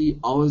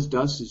Eldrazi All Is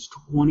Dust is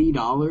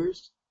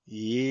 $20?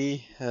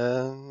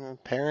 Yeah,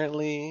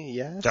 apparently,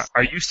 yes.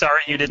 Are you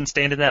sorry you didn't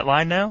stand in that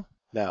line now?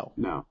 No.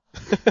 No.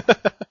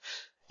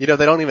 They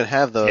don't even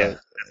have the...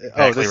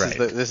 Yeah,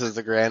 exactly this is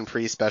the Grand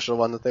Prix special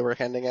one that they were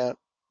handing out?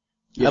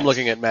 Yes. I'm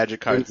looking at Magic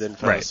Cards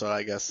info, so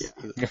I guess...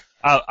 Yeah.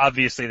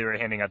 Obviously they were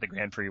handing out the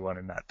Grand Prix one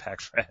and not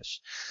Pack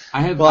Fresh.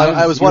 I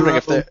was wondering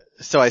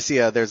if I see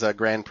there's a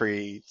Grand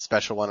Prix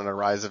special one and a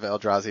Rise of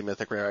Eldrazi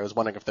Mythic Rare. I was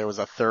wondering if there was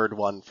a third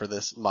one for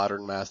this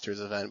Modern Masters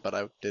event, but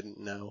I didn't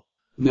know.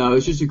 No,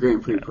 it's just a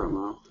Grand Prix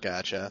promo.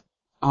 Gotcha.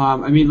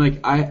 I mean,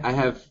 like, I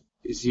have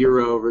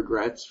zero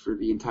regrets for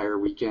the entire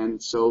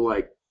weekend, so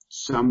like,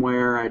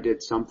 somewhere I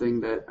did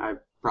something that I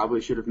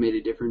probably should have made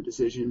a different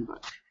decision,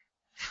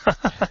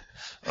 but...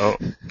 Oh,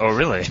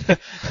 really?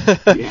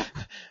 Yeah.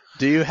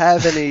 Do you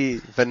have any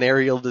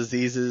venereal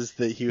diseases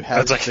that you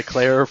have to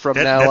declare from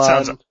now that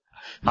on? Sounds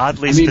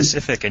oddly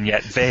specific and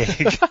yet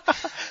vague.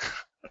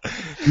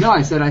 No,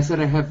 I said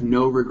I have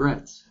no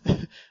regrets.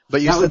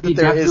 But you said that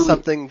there is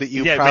something that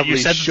you probably should regret. Yeah, but you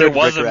said there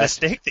was a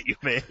mistake that you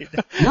made.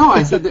 No,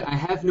 I said that I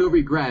have no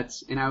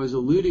regrets, and I was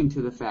alluding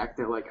to the fact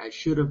that, like, I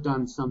should have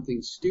done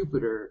something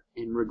stupider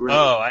in regret.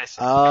 Oh, I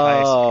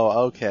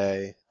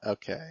see.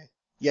 Okay.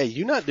 Yeah,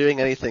 you not doing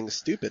anything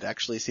stupid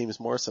actually seems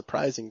more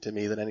surprising to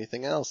me than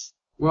anything else.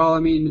 Well, I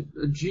mean,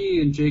 G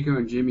and Jaco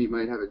and Jimmy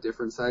might have a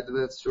different side to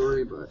that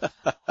story, but...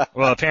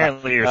 Well,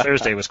 apparently your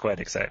Thursday was quite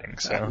exciting,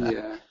 so...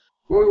 Yeah.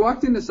 Well, we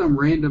walked into some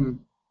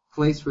random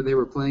place where they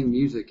were playing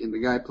music, and the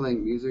guy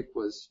playing music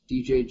was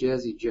DJ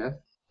Jazzy Jeff.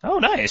 Oh,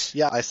 nice.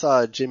 Yeah, I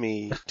saw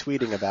Jimmy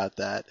tweeting about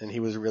that, and he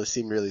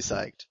seemed really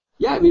psyched.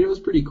 Yeah, I mean, it was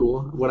pretty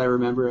cool, what I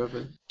remember of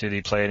it. Did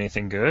he play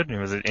anything good?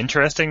 Was it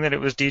interesting that it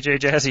was DJ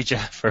Jazzy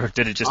Jeff, or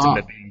did it just end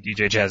up being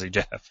DJ Jazzy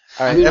Jeff?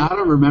 All right, I mean, I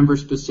don't remember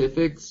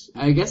specifics.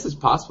 I guess it's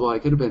possible I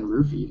could have been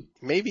roofied.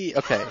 Maybe,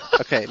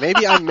 okay,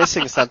 maybe I'm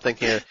missing something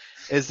here.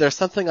 Is there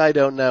something I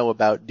don't know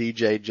about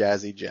DJ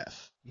Jazzy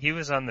Jeff? He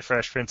was on the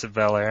Fresh Prince of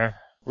Bel-Air.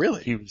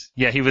 Really?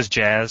 He was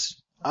jazz.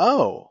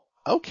 Oh,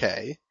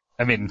 okay.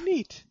 I mean,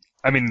 neat.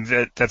 I mean,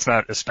 that's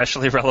not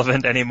especially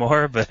relevant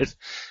anymore, but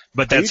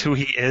that's who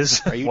he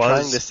is. Are you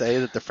trying to say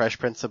that the Fresh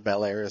Prince of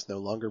Bel-Air is no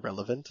longer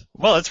relevant?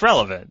 Well, it's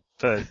relevant,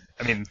 but,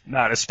 I mean,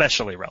 not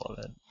especially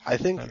relevant. I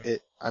think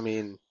it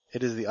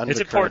is the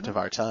undercurrent of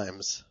our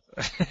times.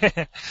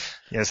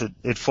 Yes,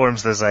 it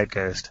forms the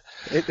zeitgeist.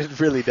 It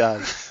really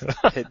does.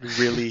 It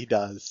really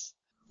does.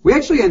 We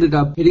actually ended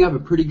up hitting up a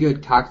pretty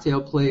good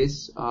cocktail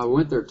place. We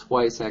went there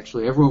twice,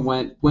 actually. Everyone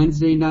went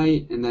Wednesday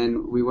night, and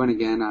then we went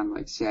again on,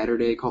 like,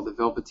 Saturday, called the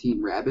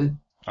Velveteen Rabbit.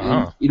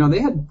 And, you know, they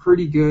had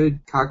pretty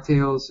good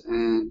cocktails,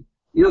 and,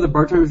 you know, the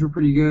bartenders were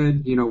pretty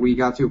good. You know, we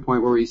got to a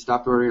point where we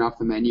stopped ordering off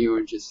the menu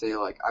and just say,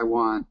 like, I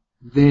want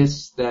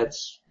this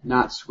that's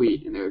not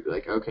sweet. And they would be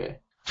like, okay.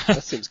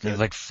 That seems good.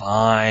 Like,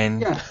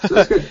 fine. Yeah, so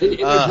that's good.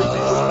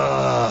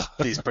 And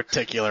these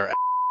particular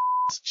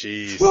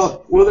jeez.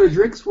 Well, their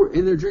drinks were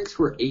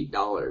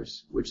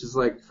 $8, which is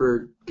like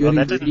for good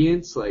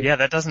ingredients. Like, yeah,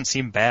 that doesn't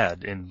seem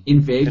bad in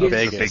Vegas. In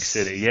a big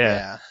city.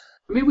 Yeah.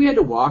 I mean, we had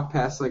to walk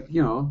past, like,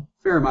 you know,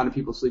 a fair amount of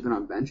people sleeping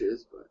on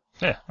benches, but.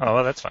 Yeah. Oh,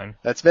 well, that's fine.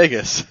 That's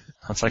Vegas.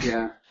 That's like,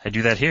 yeah. I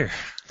do that here.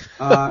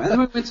 And then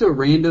we went to a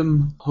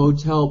random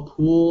hotel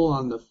pool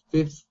on the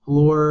 5th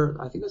floor.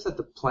 I think it was at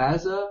the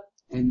Plaza,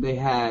 and they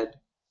had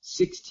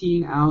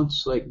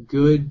 16-ounce, like,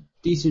 good,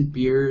 decent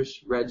beers,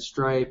 Red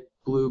Stripe,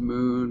 Blue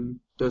Moon,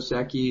 Dos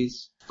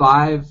Equis,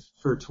 5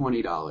 for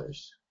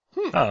 $20.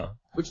 Oh.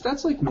 Which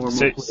that's like normal.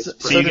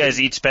 So you guys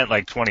each spent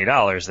like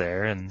 $20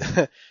 there,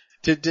 and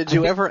Did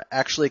you ever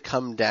actually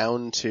come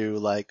down to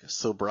like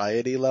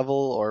sobriety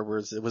level, or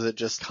was it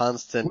just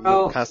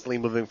constantly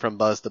moving from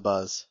buzz to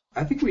buzz?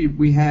 I think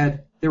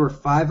there were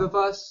 5 of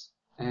us,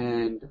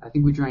 and I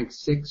think we drank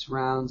 6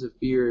 rounds of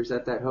beers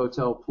at that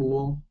hotel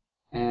pool,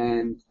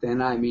 and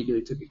then I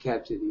immediately took a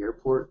cab to the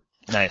airport.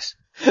 Nice.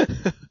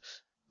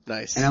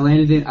 Nice. And I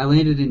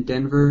landed in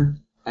Denver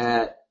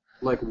at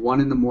like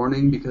 1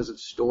 a.m. because of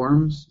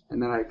storms,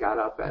 and then I got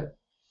up at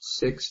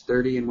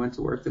 6:30 and went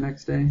to work the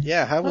next day.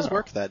 Yeah, how was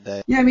work that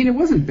day? Yeah, I mean, it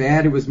wasn't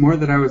bad. It was more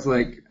that I was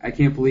like, I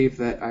can't believe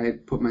that I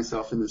put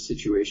myself in this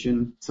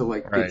situation to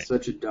like get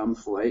such a dumb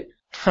flight.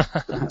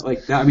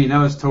 Like that, I mean,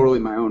 that was totally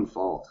my own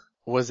fault.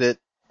 Was it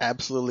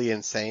absolutely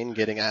insane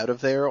getting out of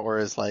there, or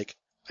is like,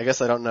 I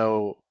guess I don't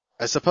know.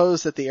 I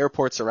suppose that the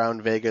airports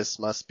around Vegas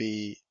must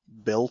be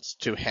built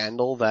to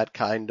handle that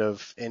kind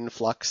of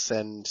influx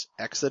and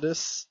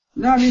exodus.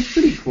 No, I mean, it's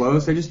pretty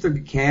close. I just took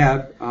a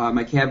cab.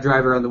 My cab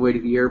driver on the way to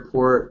the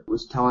airport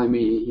was telling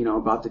me, you know,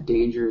 about the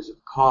dangers of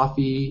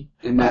coffee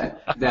and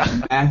that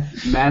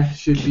meth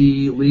should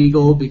be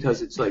legal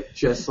because it's like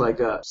just like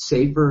a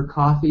safer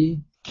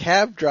coffee.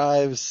 Cab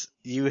drives,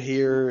 you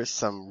hear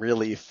some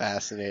really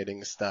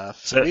fascinating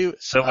stuff. So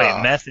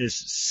wait, meth is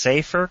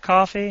safer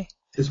coffee?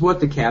 Is what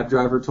the cab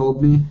driver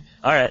told me.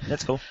 Alright,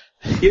 that's cool.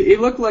 It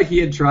looked like he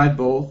had tried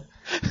both.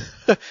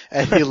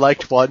 And he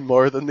liked one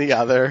more than the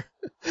other.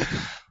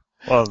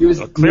 Well,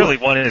 clearly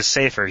one is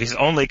safer. He's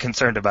only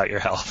concerned about your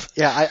health.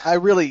 Yeah, I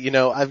really, you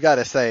know, I've got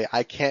to say,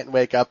 I can't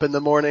wake up in the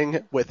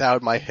morning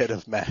without my hit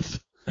of meth.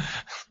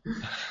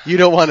 You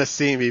don't want to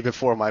see me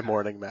before my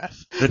morning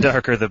meth. The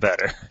darker, the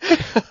better.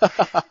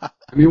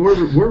 I mean,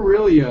 we're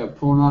really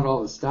pulling out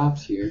all the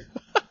stops here.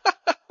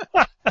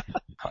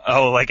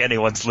 Oh, like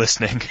anyone's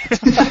listening.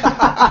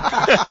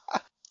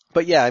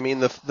 But yeah, I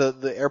mean,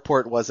 the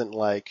airport wasn't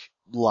like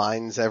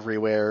lines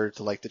everywhere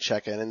to like to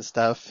check in and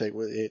stuff.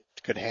 It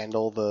could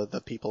handle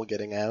the people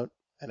getting out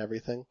and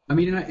everything. I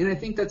mean, and I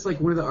think that's like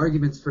one of the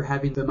arguments for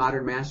having the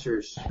Modern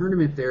Masters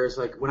tournament there is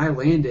like when I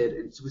landed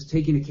and was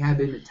taking a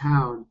cab into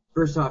town,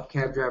 first off,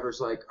 cab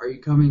driver's like, are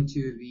you coming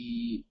to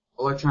the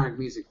Electronic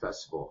Music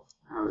Festival?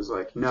 And I was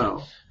like,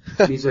 no.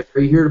 And he's like,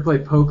 are you here to play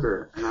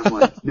poker? And I'm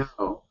like,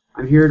 no.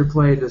 I'm here to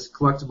play this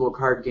collectible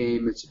card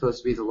game. It's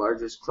supposed to be the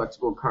largest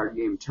collectible card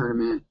game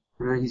tournament.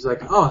 And then he's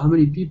like, oh, how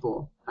many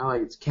people? I'm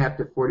like, it's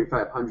capped at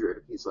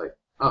 4,500. He's like,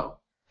 oh.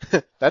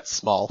 That's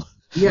small.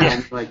 Yeah,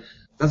 and like,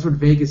 that's what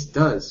Vegas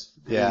does.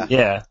 Yeah.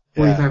 Yeah.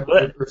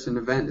 4,500 person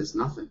event is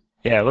nothing.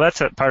 Yeah, well,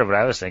 that's part of what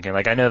I was thinking.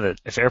 Like, I know that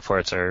if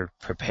airports are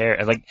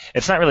prepared, like,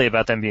 it's not really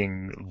about them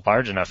being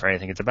large enough or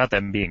anything. It's about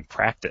them being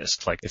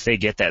practiced. Like, if they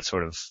get that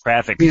sort of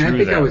traffic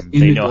through them,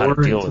 they know how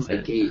to deal with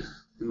it. Gate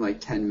in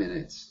like 10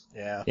 minutes.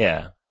 Yeah.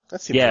 Yeah.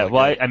 That seems yeah, really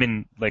well, good. I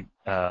mean, like,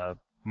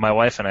 my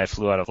wife and I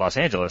flew out of Los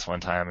Angeles one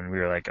time, and we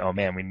were like, oh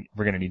man,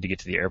 we're going to need to get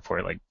to the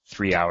airport like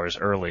 3 hours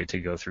early to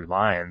go through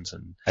lines.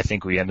 And I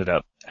think we ended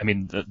up, I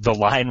mean, the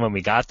line when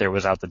we got there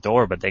was out the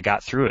door, but they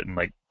got through it in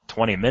like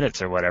 20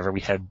 minutes or whatever.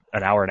 We had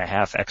an hour and a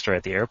half extra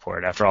at the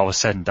airport after all was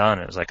said and done.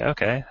 It was like,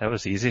 okay, that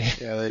was easy.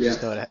 Yeah, they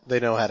just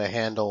know how to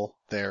handle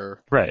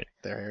their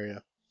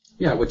area.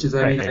 Yeah, which is,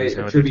 I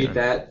attribute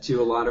that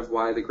to a lot of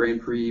why the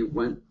Grand Prix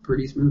went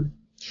pretty smooth.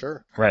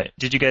 Sure. Right.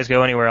 Did you guys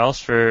go anywhere else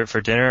for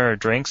dinner or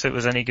drinks that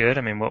was any good?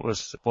 I mean, what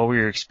were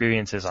your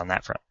experiences on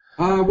that front?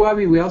 Well, I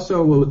mean,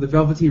 the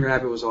Velveteen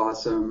Rabbit was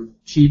awesome.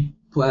 Cheap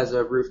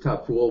Plaza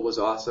rooftop pool was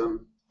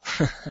awesome.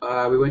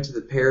 We went to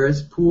the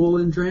Paris pool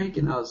and drank,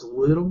 and that was a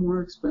little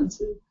more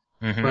expensive.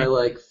 Mm-hmm. By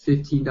like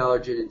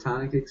 $15 gin and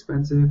tonic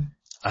expensive.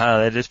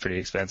 That is pretty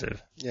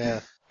expensive.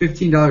 Yeah.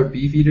 $15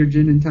 Beefeater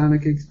gin and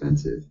tonic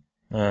expensive.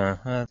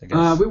 I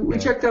guess, we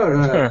checked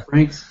out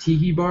Frank's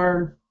Tiki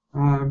Bar,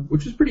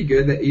 which was pretty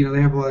good. That, you know,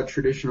 they have a lot of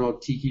traditional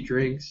tiki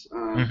drinks.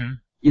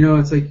 You know,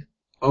 it's like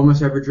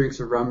almost every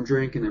drink's a rum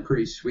drink, and they're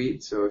pretty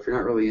sweet. So if you're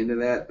not really into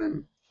that,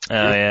 then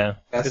yeah,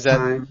 best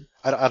time.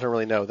 I don't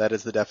really know. That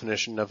is the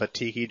definition of a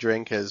tiki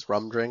drink is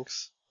rum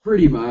drinks.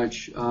 Pretty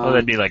much. Oh,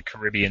 that'd be like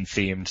Caribbean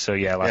themed, so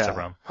yeah, lots of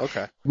rum.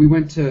 Okay. We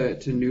went to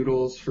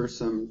Noodles for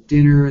some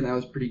dinner, and that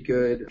was pretty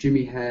good.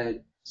 Jimmy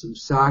had some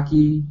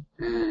sake,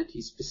 and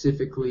he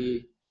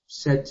specifically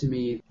said to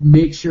me,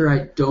 make sure I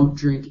don't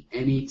drink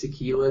any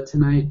tequila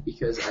tonight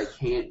because I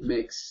can't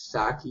mix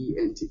sake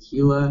and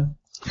tequila.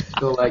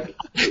 So like,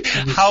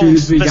 as soon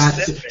as we got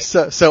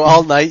to, So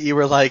all night you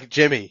were like,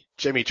 Jimmy,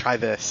 try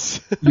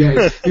this. yeah,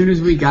 as soon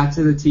as we got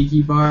to the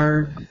tiki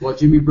bar, well,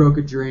 Jimmy broke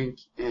a drink,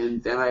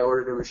 and then I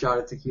ordered him a shot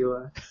of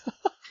tequila.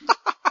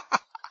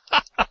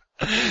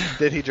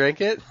 Did he drink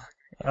it?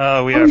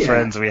 Oh, we are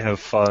friends. We have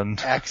fun.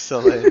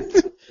 Excellent.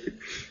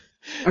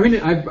 I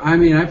mean,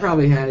 I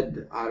probably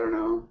had, I don't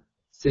know,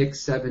 6,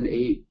 7,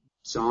 8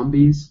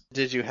 zombies.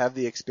 Did you have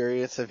the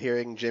experience of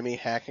hearing Jimmy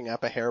hacking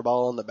up a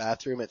hairball in the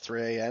bathroom at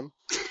 3 a.m.?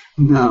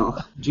 No.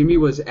 Jimmy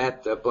was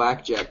at the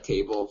blackjack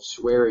table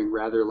swearing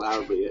rather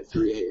loudly at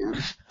 3 a.m.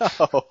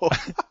 Oh.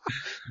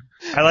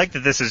 I like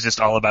that this is just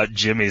all about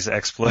Jimmy's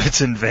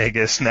exploits in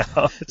Vegas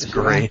now. It's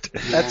great.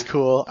 That's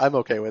cool. I'm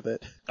okay with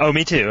it. Oh,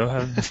 me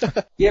too.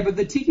 Yeah, but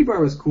the tiki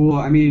bar was cool.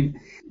 I mean,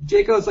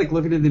 Jaco's like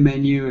looking at the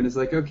menu and is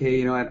like, okay,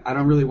 you know, I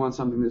don't really want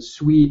something that's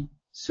sweet.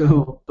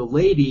 So the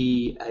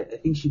lady, I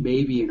think she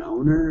may be an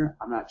owner.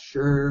 I'm not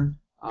sure.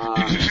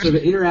 So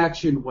the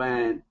interaction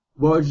went,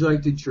 what would you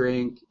like to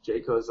drink?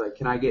 Jaco's like,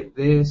 can I get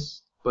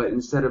this? But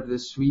instead of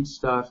this sweet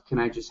stuff, can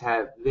I just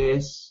have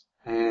this?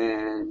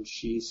 And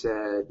she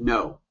said,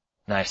 no.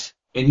 Nice.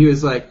 And he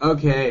was like,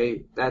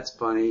 okay, that's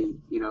funny.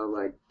 You know,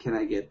 like, can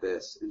I get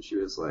this? And she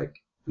was like,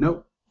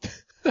 nope.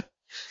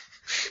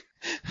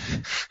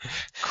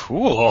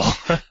 Cool.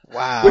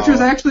 Wow. Which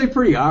was actually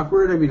pretty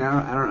awkward. I mean,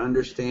 I don't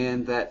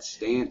understand that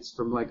stance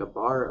from like a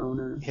bar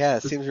owner. Yeah,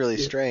 it seems really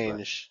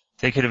strange.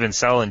 They could have been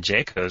selling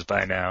Jacobs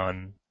by now,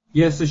 and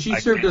Yeah, so she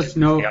served us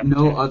no Yeah.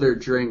 other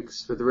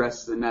drinks for the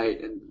rest of the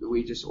night, and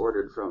we just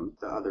ordered from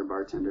the other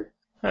bartender.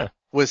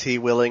 Was he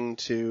willing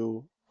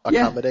to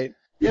accommodate?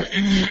 Yep.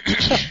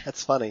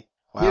 That's funny.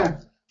 Wow.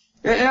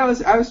 Yeah,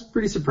 I was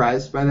pretty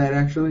surprised by that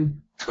actually.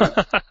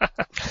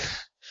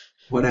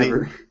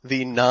 Whatever.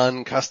 The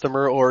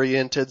non-customer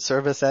oriented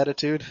service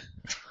attitude.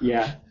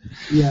 Yeah.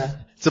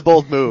 It's a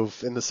bold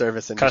move in the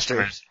service industry.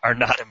 customers are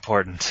not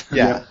important.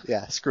 Yeah,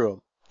 screw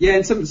them. Yeah,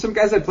 and some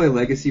guys I play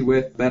Legacy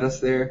with met us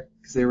there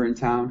because they were in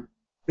town.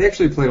 They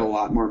actually played a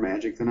lot more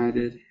Magic than I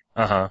did.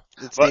 Uh-huh.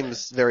 It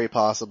seems very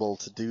possible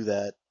to do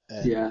that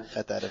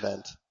at that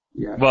event.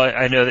 Yeah. Well,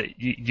 I know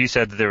that you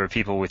said that there were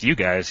people with you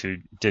guys who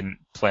didn't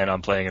plan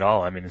on playing at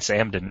all. I mean,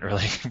 Sam didn't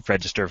really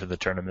register for the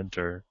tournament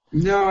or...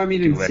 No, I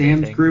mean, in do Sam's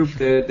anything. group,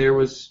 there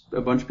was a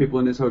bunch of people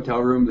in his hotel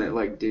room that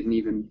like didn't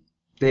even...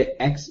 They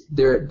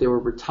were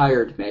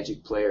retired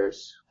Magic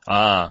players,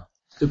 Ah.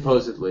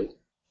 supposedly.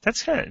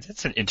 That's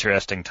an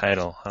interesting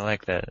title. I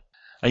like that.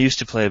 I used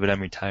to play, but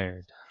I'm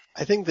retired.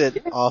 I think that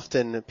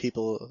often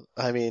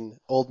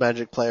old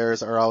Magic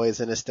players are always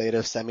in a state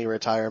of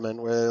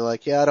semi-retirement where they're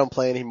like, yeah, I don't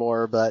play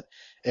anymore, but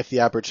if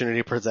the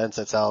opportunity presents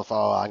itself,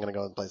 I'm gonna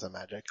go and play some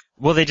Magic.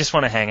 Well, they just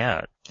want to hang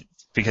out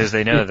because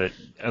they know that,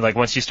 like,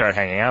 once you start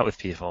hanging out with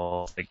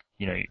people, like,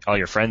 you know, all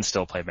your friends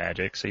still play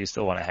Magic, so you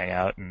still want to hang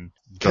out and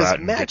go out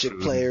and Magic get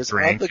food players and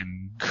are drink the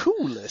and...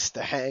 coolest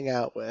to hang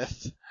out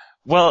with.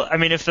 Well, I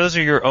mean, if those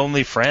are your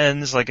only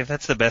friends, like, if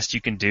that's the best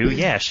you can do,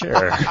 yeah,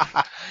 sure.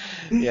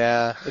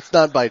 Yeah, it's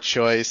not by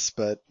choice,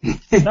 but...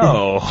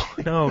 No,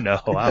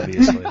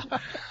 obviously.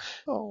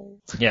 Oh.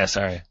 Yeah,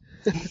 sorry.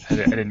 I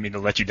didn't mean to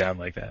let you down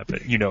like that,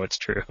 but you know it's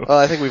true. Well,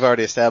 I think we've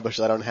already established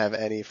I don't have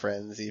any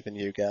friends, even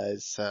you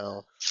guys,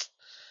 so...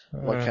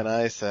 What can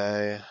I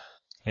say?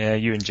 Yeah,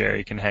 you and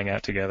Jerry can hang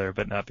out together,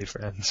 but not be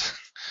friends.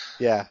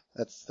 Yeah,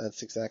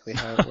 that's exactly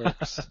how it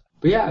works.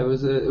 But yeah, it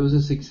was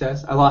a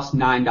success. I lost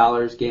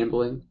 $9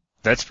 gambling.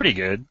 That's pretty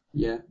good.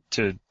 Yeah.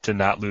 To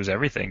not lose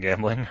everything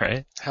gambling,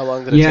 right? How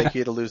long did it take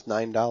you to lose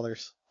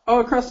 $9?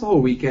 Oh, across the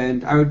whole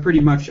weekend. I'm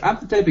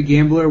the type of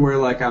gambler where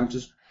like I'm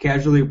just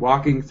casually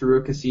walking through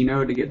a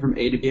casino to get from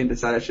A to B and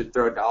decide I should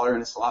throw $1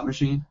 in a slot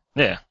machine.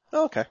 Yeah.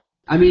 Oh, okay.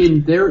 I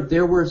mean,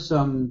 there were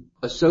some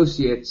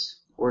associates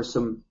or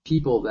some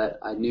people that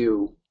I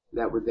knew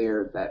that were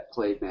there that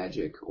played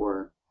Magic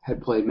or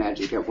had played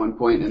Magic at one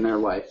point in their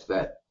life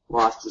that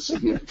lost a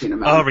significant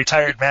amount. Oh,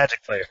 retired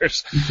Magic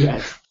players.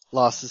 Yeah.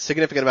 Lost a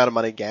significant amount of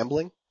money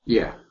gambling?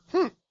 Yeah.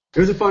 It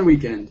was a fun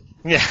weekend.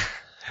 Yeah.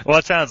 Well,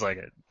 it sounds like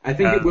it. I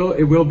think it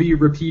will be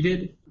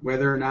repeated,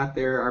 whether or not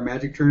there are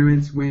Magic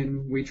tournaments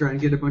when we try and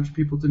get a bunch of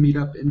people to meet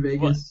up in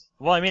Vegas.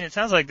 Well, I mean, it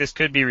sounds like this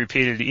could be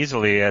repeated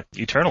easily at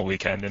Eternal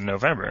Weekend in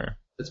November.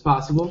 It's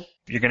possible.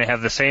 You're going to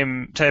have the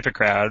same type of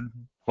crowd.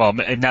 Well,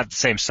 not the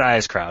same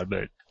size crowd,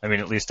 but I mean,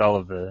 at least all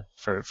of the,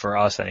 for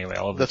us anyway,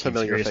 all of the Team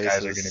familiar Series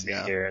guys are faces, going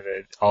to be here,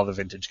 all the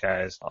vintage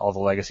guys, all the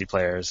legacy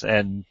players,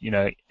 and, you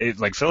know,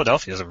 like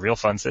Philadelphia is a real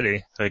fun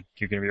city. Like,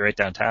 you're going to be right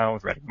downtown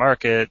with Reading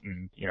Market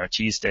and, you know,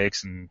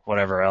 cheesesteaks and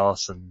whatever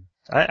else, and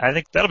I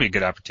think that'll be a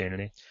good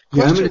opportunity.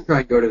 Yeah, I'm going to try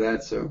and go to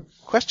that, so.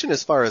 Question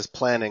as far as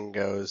planning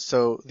goes.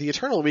 So the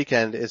Eternal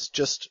Weekend is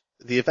just,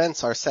 the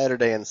events are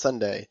Saturday and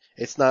Sunday.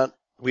 It's not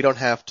we don't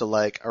have to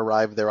like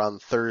arrive there on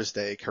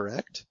Thursday,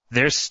 correct?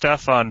 There's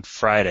stuff on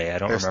Friday. I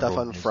don't There's remember.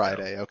 stuff on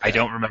Friday. Okay. I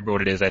don't remember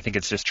what it is. I think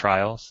it's just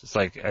trials. It's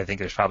like, I think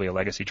there's probably a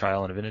legacy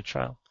trial and a vintage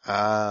trial.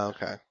 Ah,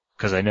 okay.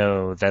 Because I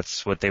know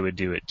that's what they would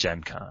do at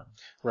Gen Con.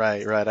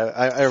 Right.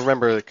 I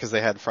remember because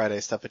they had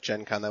Friday stuff at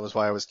Gen Con. That was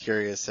why I was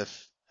curious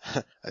if,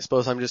 I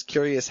suppose I'm just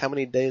curious how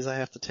many days I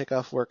have to take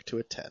off work to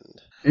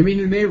attend. I mean,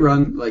 they may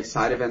run like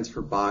side events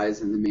for buys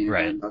and the main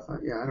Right. event.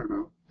 Yeah, I don't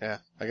know. Yeah,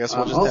 I guess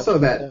we'll just also,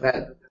 have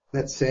to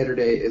that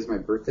Saturday is my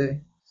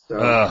birthday. So,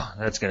 Oh,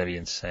 that's gonna be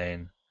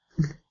insane.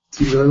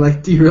 do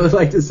you really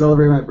like to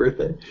celebrate my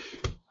birthday?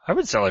 I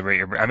would celebrate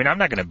your birthday. I mean, I'm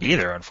not gonna be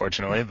there,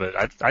 unfortunately,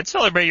 but I'd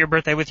celebrate your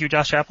birthday with you,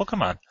 Josh Chappell.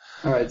 Come on.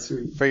 All right,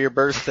 sweet. For your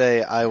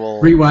birthday, I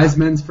will. 3 wise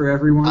men's for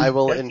everyone. I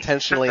will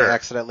intentionally Sure.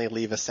 accidentally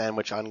leave a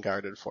sandwich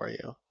unguarded for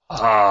you.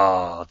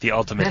 Oh, the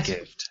ultimate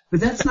gift. But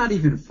that's not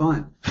even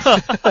fun.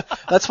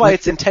 That's why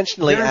it's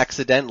intentionally There-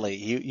 accidentally.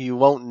 You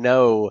won't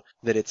know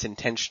that it's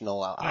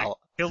intentional.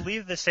 You'll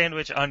leave the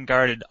sandwich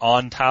unguarded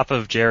on top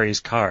of Jerry's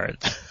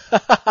cards.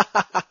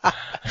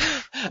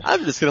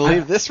 I'm just gonna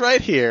leave this right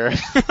here.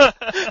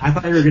 I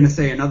thought you were going to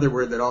say another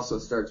word that also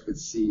starts with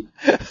C.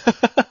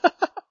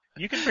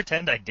 You can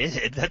pretend I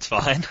did. That's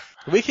fine.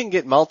 We can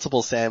get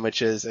multiple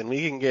sandwiches and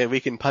we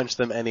can punch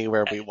them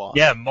anywhere we want.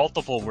 Yeah,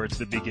 multiple words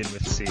that begin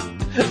with C.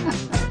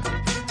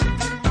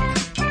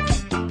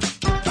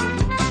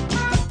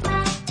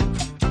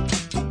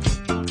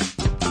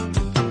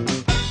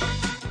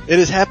 It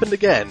has happened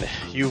again.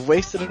 You've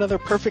wasted another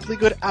perfectly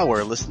good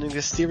hour listening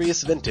to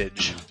Serious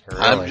Vintage.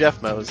 Really? I'm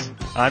Jeff Mose.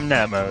 I'm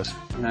Natmos.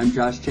 And I'm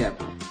Josh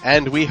Chappell.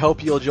 And we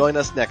hope you'll join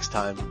us next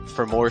time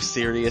for more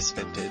Serious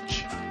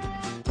Vintage.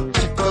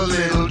 Take a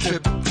little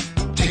trip,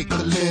 take a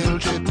little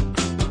trip,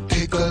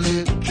 take a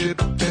little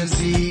trip and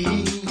see.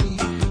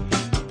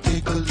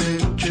 Take a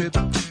little trip,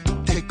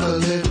 take a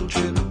little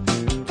trip,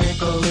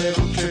 take a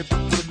little trip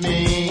with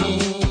me.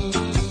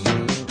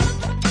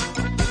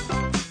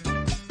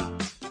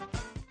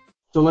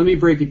 So let me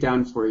break it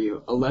down for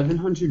you.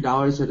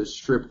 $1,100 at a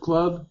strip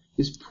club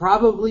is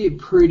probably a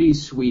pretty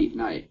sweet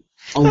night.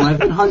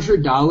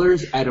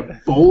 $1,100 at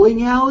a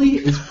bowling alley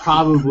is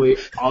probably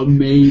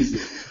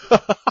amazing.